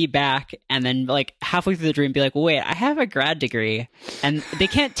like be back, and then like halfway through the dream be like, wait, I have a grad degree, and they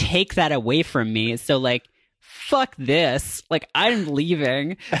can't take that away from me. So like, fuck this. Like, I'm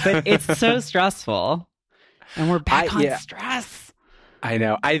leaving, but it's so stressful, and we're back on stress. I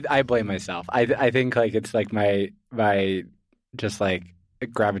know. I blame myself. I think like it's like my just like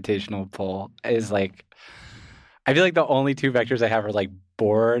gravitational pull is like. I feel like the only two vectors I have are like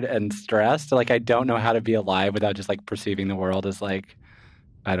bored and stressed. Like I don't know how to be alive without just like perceiving the world as like,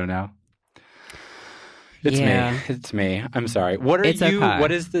 I don't know. It's me. I'm sorry. What is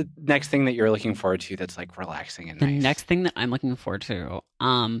the next thing that you're looking forward to that's like relaxing and nice? The next thing that I'm looking forward to,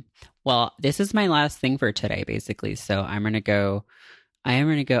 well, this is my last thing for today, basically. So I'm going to go, I'm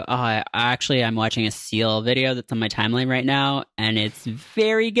watching a seal video that's on my timeline right now, and it's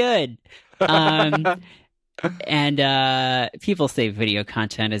very good. And people say video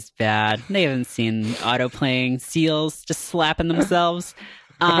content is bad. They haven't seen auto-playing seals just slapping themselves.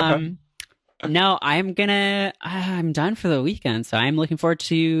 No, I'm done for the weekend, so I'm looking forward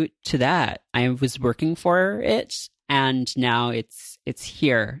to that. I was working for it, and now it's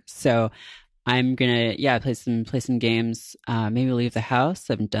here. So I'm gonna play some games. Maybe leave the house.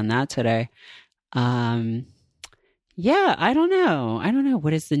 I haven't done that today. Yeah, I don't know.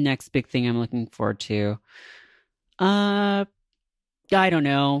 What is the next big thing I'm looking forward to? I don't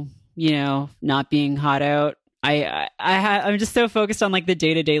know. You know, not being hot out. I'm just so focused on like the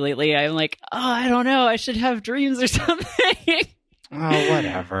day to day lately. I'm like, oh, I don't know. I should have dreams or something. Oh,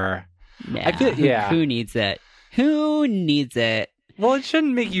 whatever. Nah, Who needs it? Who needs it? Well, it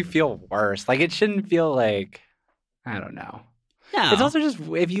shouldn't make you feel worse. Like it shouldn't feel like, I don't know. No. It's also just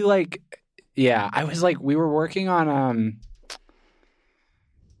if you like. Yeah, I was like, we were working on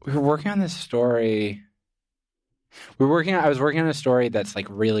this story. I was working on a story that's like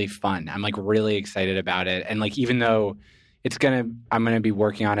really fun. I'm like really excited about it. And like, even though I'm going to be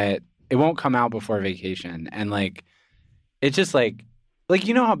working on it, it won't come out before vacation. And like, it's just like,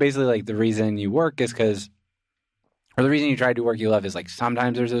 you know how basically like the reason you work is or the reason you try to do work you love is like,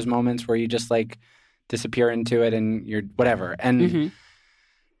 sometimes there's those moments where you just like disappear into it and you're whatever. And mm-hmm.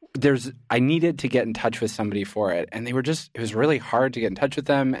 I needed to get in touch with somebody for it, and it was really hard to get in touch with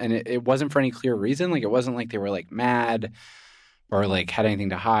them, and it wasn't for any clear reason. Like it wasn't like they were like mad or like had anything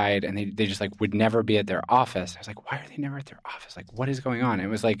to hide, and they just like would never be at their office. I was like, why are they never at their office? Like, what is going on? And it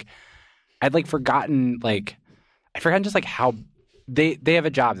was like I'd forgotten just like how they have a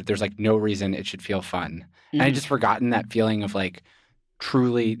job that there's like no reason it should feel fun. Mm-hmm. And I just forgotten that feeling of like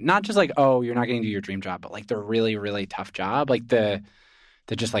truly not just like, oh, you're not getting to do your dream job, but like the really, really tough job. Like the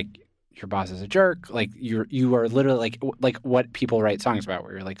just like your boss is a jerk. Like you are literally like what people write songs about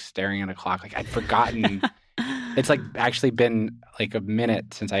where you're like staring at a clock. Like I'd forgotten. It's like actually been like a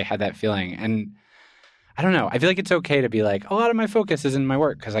minute since I had that feeling. And I don't know. I feel like it's okay to be like, a lot of my focus is in my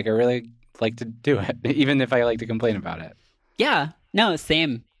work because like I really like to do it, even if I like to complain about it. Yeah. No,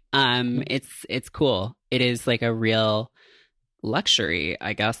 same. It's cool. It is like a real luxury,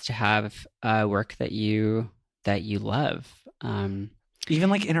 I guess, to have work that you love.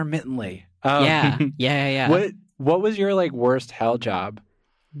 Even like intermittently. Yeah. What was your like worst hell job?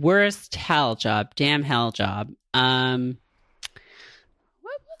 Worst hell job. Damn hell job. What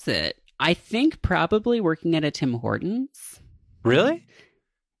was it? I think probably working at a Tim Hortons. Really?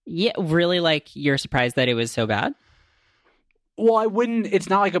 Yeah, really. Like you're surprised that it was so bad? Well, I wouldn't. It's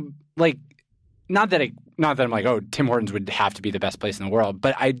not like not not that I'm like, oh, Tim Hortons would have to be the best place in the world,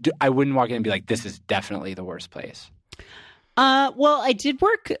 but I wouldn't walk in and be like, this is definitely the worst place. Well, I did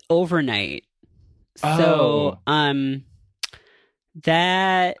work overnight. So,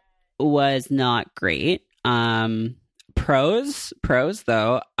 that was not great. Pros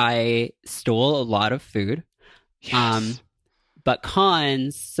though, I stole a lot of food. Yes. But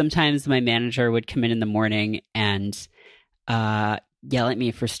cons, sometimes my manager would come in the morning and yell at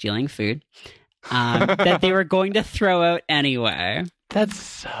me for stealing food that they were going to throw out anyway. That's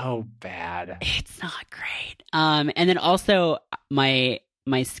so bad. It's not great. And then also my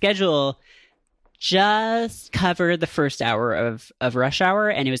schedule just covered the first hour of rush hour,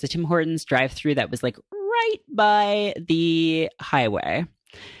 and it was a Tim Hortons drive-through that was like right by the highway.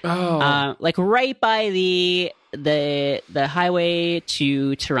 Oh. Like right by the highway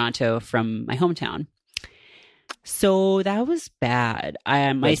to Toronto from my hometown. So that was bad.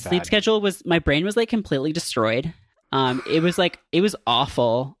 My sleep schedule my brain was like completely destroyed. It was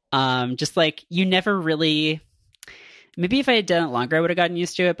awful. Just like you never really, maybe if I had done it longer, I would have gotten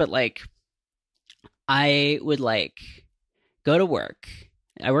used to it. But like, I would like go to work.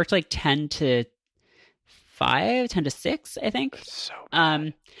 I worked like 10 to 6, I think. That's so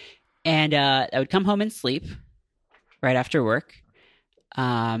bad. And I would come home and sleep right after work.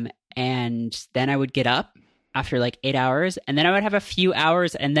 And then I would get up after like 8 hours, and then I would have a few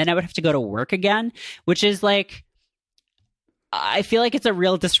hours, and then I would have to go to work again, which is like, I feel like it's a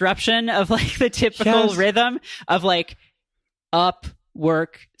real disruption of like the typical rhythm of like up,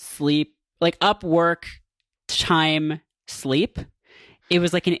 work, sleep, like up, work, time, sleep. It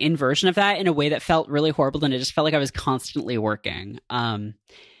was like an inversion of that in a way that felt really horrible, and it just felt like I was constantly working.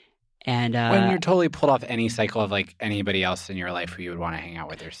 And when you're totally pulled off any cycle of like anybody else in your life who you would want to hang out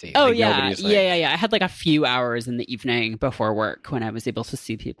with or see. Oh, like, yeah. Yeah. I had like a few hours in the evening before work when I was able to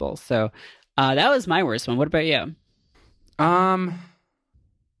see people. So that was my worst one. What about you? I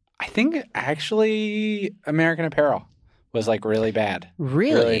think actually American Apparel was like really bad.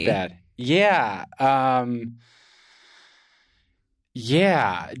 Really bad. Yeah.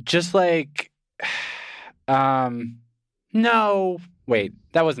 Yeah. Just like, no, wait,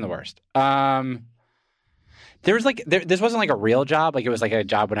 that wasn't the worst. There was like, this wasn't like a real job. Like it was like a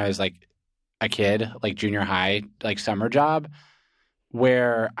job when I was like a kid, like junior high, like summer job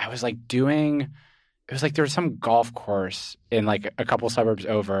where I was like doing, it was like there was some golf course in like a couple suburbs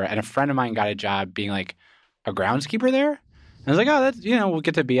over, and a friend of mine got a job being like a groundskeeper there. And I was like, oh, that's, we'll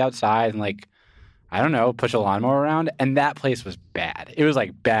get to be outside and like, I don't know, push a lawnmower around. And that place was bad. It was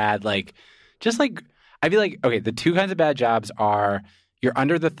like bad, like just like, I feel like, okay, the two kinds of bad jobs are you're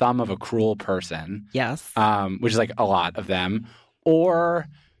under the thumb of a cruel person. Yes. Which is like a lot of them. Or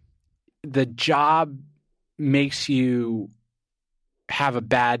the job makes you have a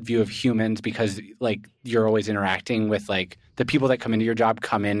bad view of humans because like you're always interacting with like the people that come into your job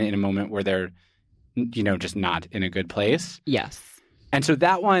come in a moment where they're, just not in a good place. Yes. And so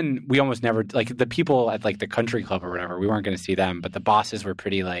that one, we almost never, like the people at like the country club or whatever, we weren't going to see them, but the bosses were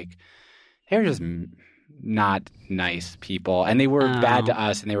pretty like, they were just not nice people. And they were bad to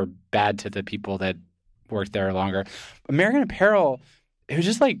us, and they were bad to the people that worked there longer. American Apparel, it was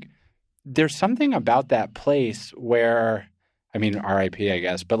just like, there's something about that place where, I mean, RIP, I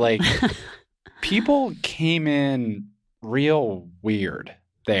guess, but like people came in real weird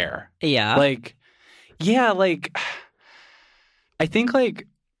there. Yeah. Like, yeah, like I think like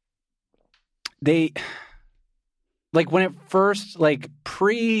they like when it first like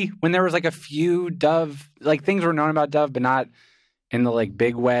when there was like a few Dove, like things were known about Dove, but not in the like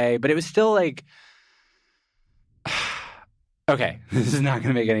big way. But it was still like, okay, this is not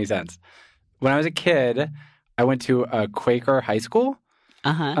going to make any sense. When I was a kid, I went to a Quaker high school.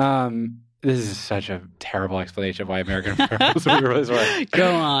 Uh-huh. This is such a terrible explanation of why American Apparel was what it was.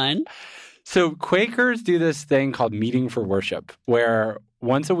 Go on. So Quakers do this thing called meeting for worship, where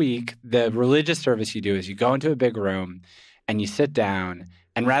once a week, the religious service you do is you go into a big room and you sit down,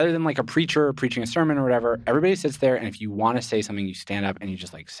 and rather than like a preacher preaching a sermon or whatever, everybody sits there, and if you want to say something, you stand up and you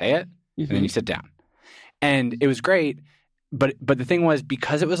just like say it, and then you sit down. And it was great, but the thing was,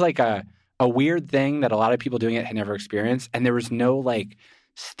 because it was like a weird thing that a lot of people doing it had never experienced, and there was no like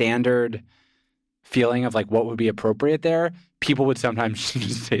standard feeling of like what would be appropriate there, people would sometimes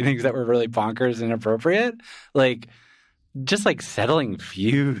just say things that were really bonkers and inappropriate, like just like settling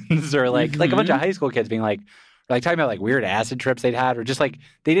feuds or like a bunch of high school kids being like talking about like weird acid trips they'd had, or just like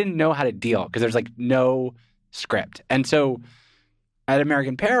they didn't know how to deal because there's like no script. And so at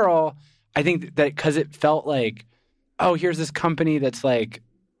American Apparel, I think that because it felt like, oh, here's this company that's like,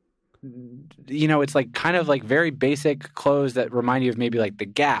 it's like kind of like very basic clothes that remind you of maybe like the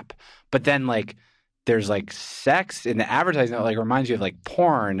Gap, but then like there's like sex in the advertising that like reminds you of like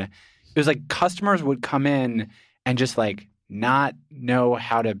porn. It was like customers would come in and just like not know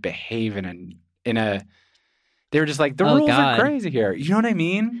how to behave in a they were just like, the rules are crazy here. You know what I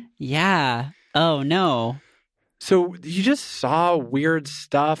mean? Yeah. Oh, no. So you just saw weird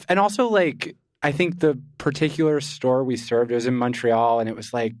stuff. And also, like, I think the particular store we served, it was in Montreal, and it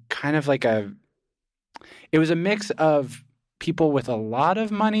was like kind of like it was a mix of people with a lot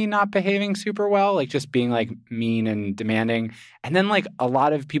of money not behaving super well, like just being like mean and demanding. And then like a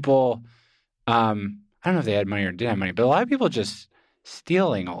lot of people, I don't know if they had money or didn't have money, but a lot of people just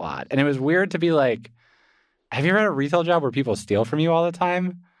stealing a lot. And it was weird to be like, have you ever had a retail job where people steal from you all the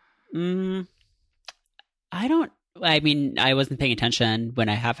time? I mean, I wasn't paying attention when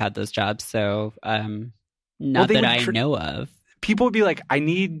I have had those jobs, so not that I know of. People would be like,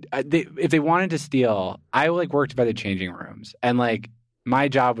 if they wanted to steal, I like worked by the changing rooms. And like my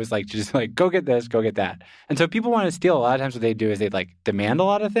job was like, just like, go get this, go get that. And so people want to steal. A lot of times what they'd do is they'd like demand a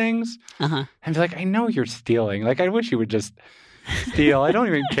lot of things. And be like, I know you're stealing. Like, I wish you would just steal. I don't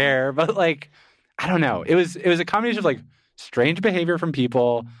even care. But like, I don't know. It was a combination of like strange behavior from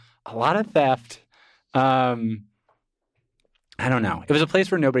people, a lot of theft. I don't know. It was a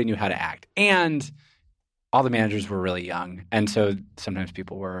place where nobody knew how to act. And all the managers were really young. And so sometimes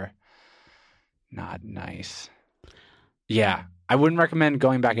people were not nice. Yeah. I wouldn't recommend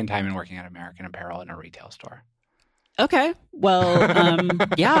going back in time and working at American Apparel in a retail store. Okay. Well,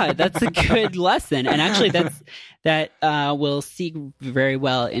 yeah, that's a good lesson. And actually that will seek very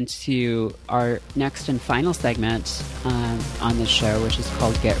well into our next and final segment on the show, which is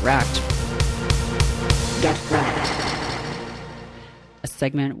called Get Wrecked. Get Wrecked. A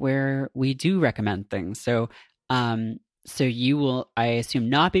segment where we do recommend things. So you will, I assume,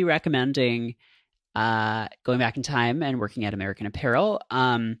 not be recommending going back in time and working at American Apparel.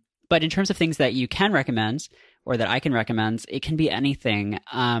 But in terms of things that you can recommend, or that I can recommend, it can be anything.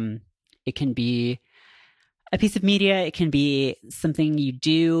 It can be a piece of media. It can be something you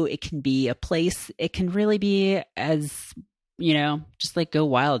do. It can be a place. It can really be as, just like go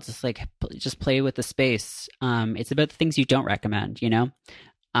wild. Just play with the space. It's about the things you don't recommend,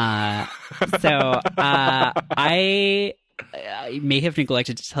 I may have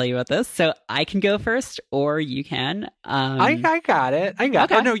neglected to tell you about this, so I can go first, or you can. I got it.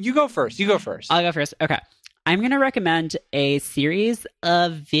 Okay. Oh, no, you go first. I'll go first. Okay. I'm going to recommend a series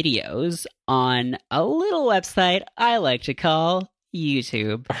of videos on a little website I like to call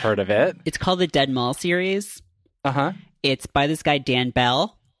YouTube. Heard of it. It's called the Dead Mall series. Uh-huh. It's by this guy, Dan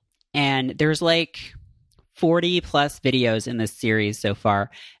Bell, and there's like 40 plus videos in this series so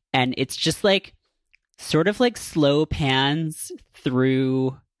far, and it's just like sort of like slow pans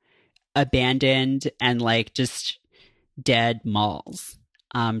through abandoned and like just dead malls.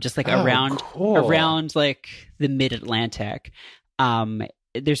 Just like around like the mid-Atlantic.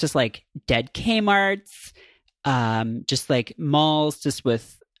 There's just like dead Kmarts, just like malls just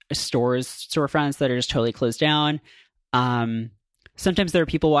with storefronts that are just totally closed down. Sometimes there are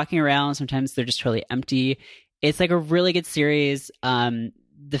people walking around, sometimes they're just totally empty. It's like a really good series. The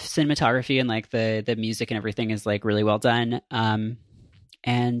cinematography and like the music and everything is like really well done.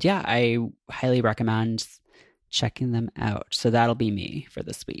 And yeah, I highly recommend checking them out. So that'll be me for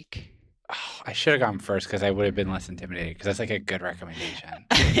this week. Oh, I should have gone first because I would have been less intimidated because that's like a good recommendation.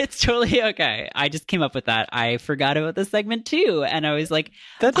 It's totally okay. I just came up with that. I forgot about this segment too. And I was like,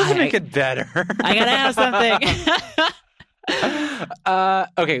 that doesn't make it better. I gotta have something.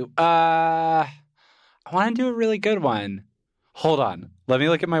 Okay. I want to do a really good one. Hold on. Let me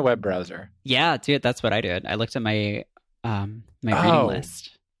look at my web browser. Yeah, dude, that's what I did. I looked at my reading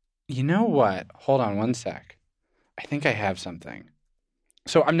list. You know what? Hold on one sec. I think I have something.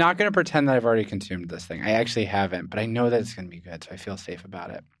 So I'm not going to pretend that I've already consumed this thing. I actually haven't, but I know that it's going to be good, so I feel safe about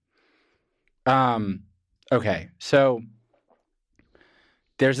it. Okay, so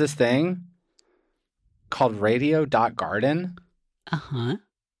there's this thing called radio.garden. Uh-huh.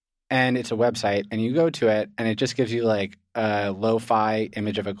 And it's a website, and you go to it, and it just gives you like a lo-fi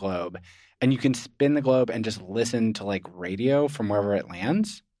image of a globe. And you can spin the globe and just listen to like radio from wherever it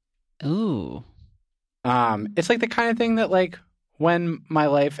lands. Ooh. It's like the kind of thing that like when my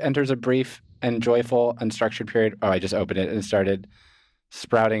life enters a brief and joyful unstructured period. Oh, I just opened it and it started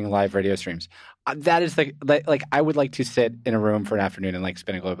sprouting live radio streams. That is like I would like to sit in a room for an afternoon and like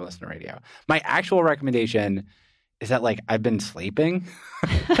spin a globe and listen to radio. My actual recommendation is that like I've been sleeping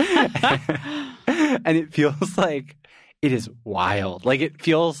and it feels like it is wild. Like it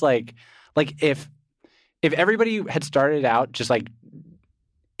feels like if everybody had started out just like,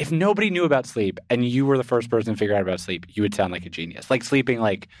 if nobody knew about sleep and you were the first person to figure out about sleep, you would sound like a genius. Like sleeping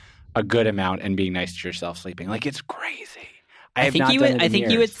like a good amount and being nice to yourself sleeping. Like, it's crazy. I think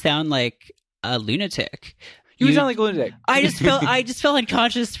you would sound like a lunatic. You sound like a lunatic. I just felt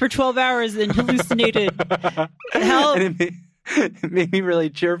unconscious for 12 hours and hallucinated. Help. And it made me really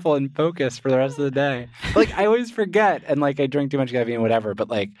cheerful and focused for the rest of the day. Like, I always forget, and like I drink too much caffeine, whatever. But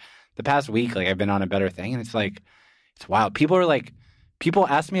like the past week, like I've been on a better thing, and it's like it's wild. People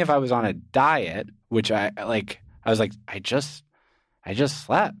asked me if I was on a diet, which I was like, I just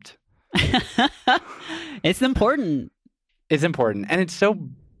slept. It's important. It's important, and it's so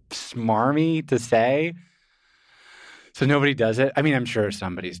smarmy to say. So nobody does it. I mean, I'm sure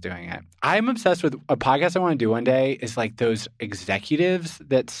somebody's doing it. I'm obsessed with a podcast I want to do one day is like those executives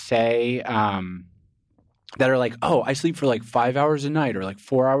that say, that are like, oh, I sleep for like 5 hours a night or like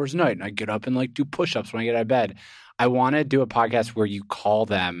 4 hours a night. And I get up and like do push-ups when I get out of bed. I want to do a podcast where you call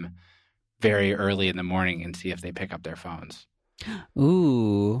them very early in the morning and see if they pick up their phones.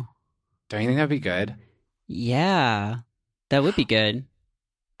 Ooh. Don't you think that'd be good? Yeah, that would be good.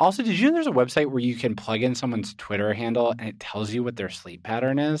 Also, did you know there's a website where you can plug in someone's Twitter handle and it tells you what their sleep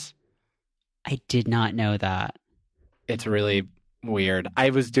pattern is? I did not know that. It's really weird. I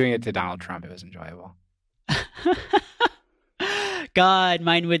was doing it to Donald Trump. It was enjoyable. God,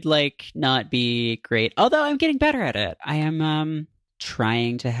 mine would like not be great. Although I'm getting better at it. I am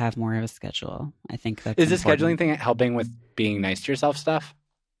trying to have more of a schedule. I think that's Is the important. scheduling thing helping with being nice to yourself stuff?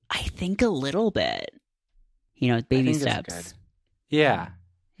 I think a little bit. You know, baby steps. Yeah.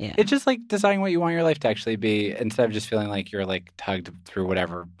 Yeah. It's just like deciding what you want your life to actually be instead of just feeling like you're like tugged through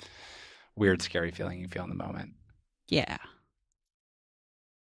whatever weird, scary feeling you feel in the moment. Yeah.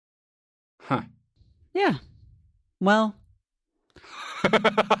 Huh. Yeah. Well,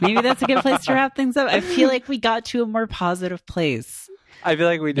 maybe that's a good place to wrap things up. I feel like we got to a more positive place. I feel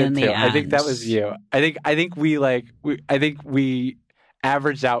like we did in the too. I think that end. was you. I think we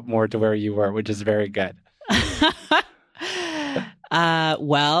averaged out more to where you were, which is very good.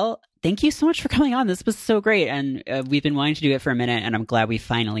 Well, thank you so much for coming on. This was so great. And we've been wanting to do it for a minute, and I'm glad we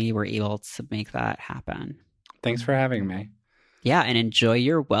finally were able to make that happen. Thanks for having me. Yeah, and enjoy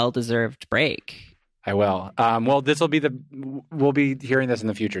your well-deserved break. I will. Well, we'll be hearing this in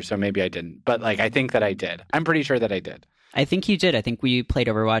the future, so maybe I didn't. But like, I think that I did. I'm pretty sure that I did. I think you did. I think we played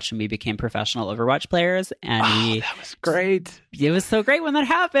Overwatch and we became professional Overwatch players. And that was great. It was so great when that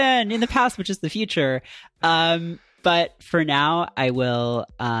happened in the past, which is the future. But for now, I will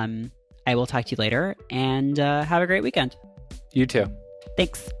talk to you later, and have a great weekend. You too.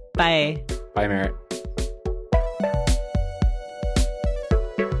 Thanks. Bye. Bye, Merritt.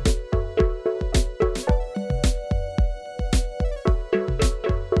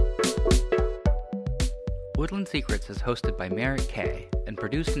 Woodland Secrets is hosted by Merritt K and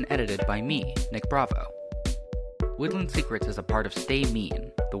produced and edited by me, Nick Bravo. Woodland Secrets is a part of Stay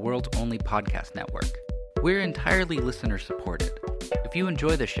Mean, the world's only podcast network. We're entirely listener-supported. If you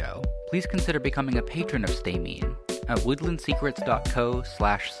enjoy the show, please consider becoming a patron of Stay Mean at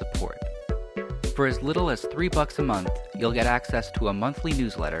woodlandsecrets.co/support. For as little as $3 a month, you'll get access to a monthly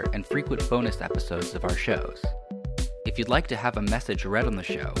newsletter and frequent bonus episodes of our shows. If you'd like to have a message read on the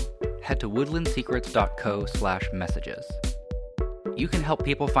show, head to woodlandsecrets.co/messages. You can help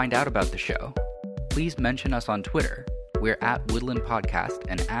people find out about the show. Please mention us on Twitter. We're at Woodland Podcast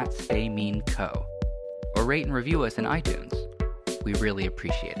and at Stay Mean Co. Or rate and review us in iTunes. We really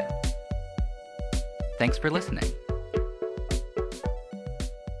appreciate it. Thanks for listening.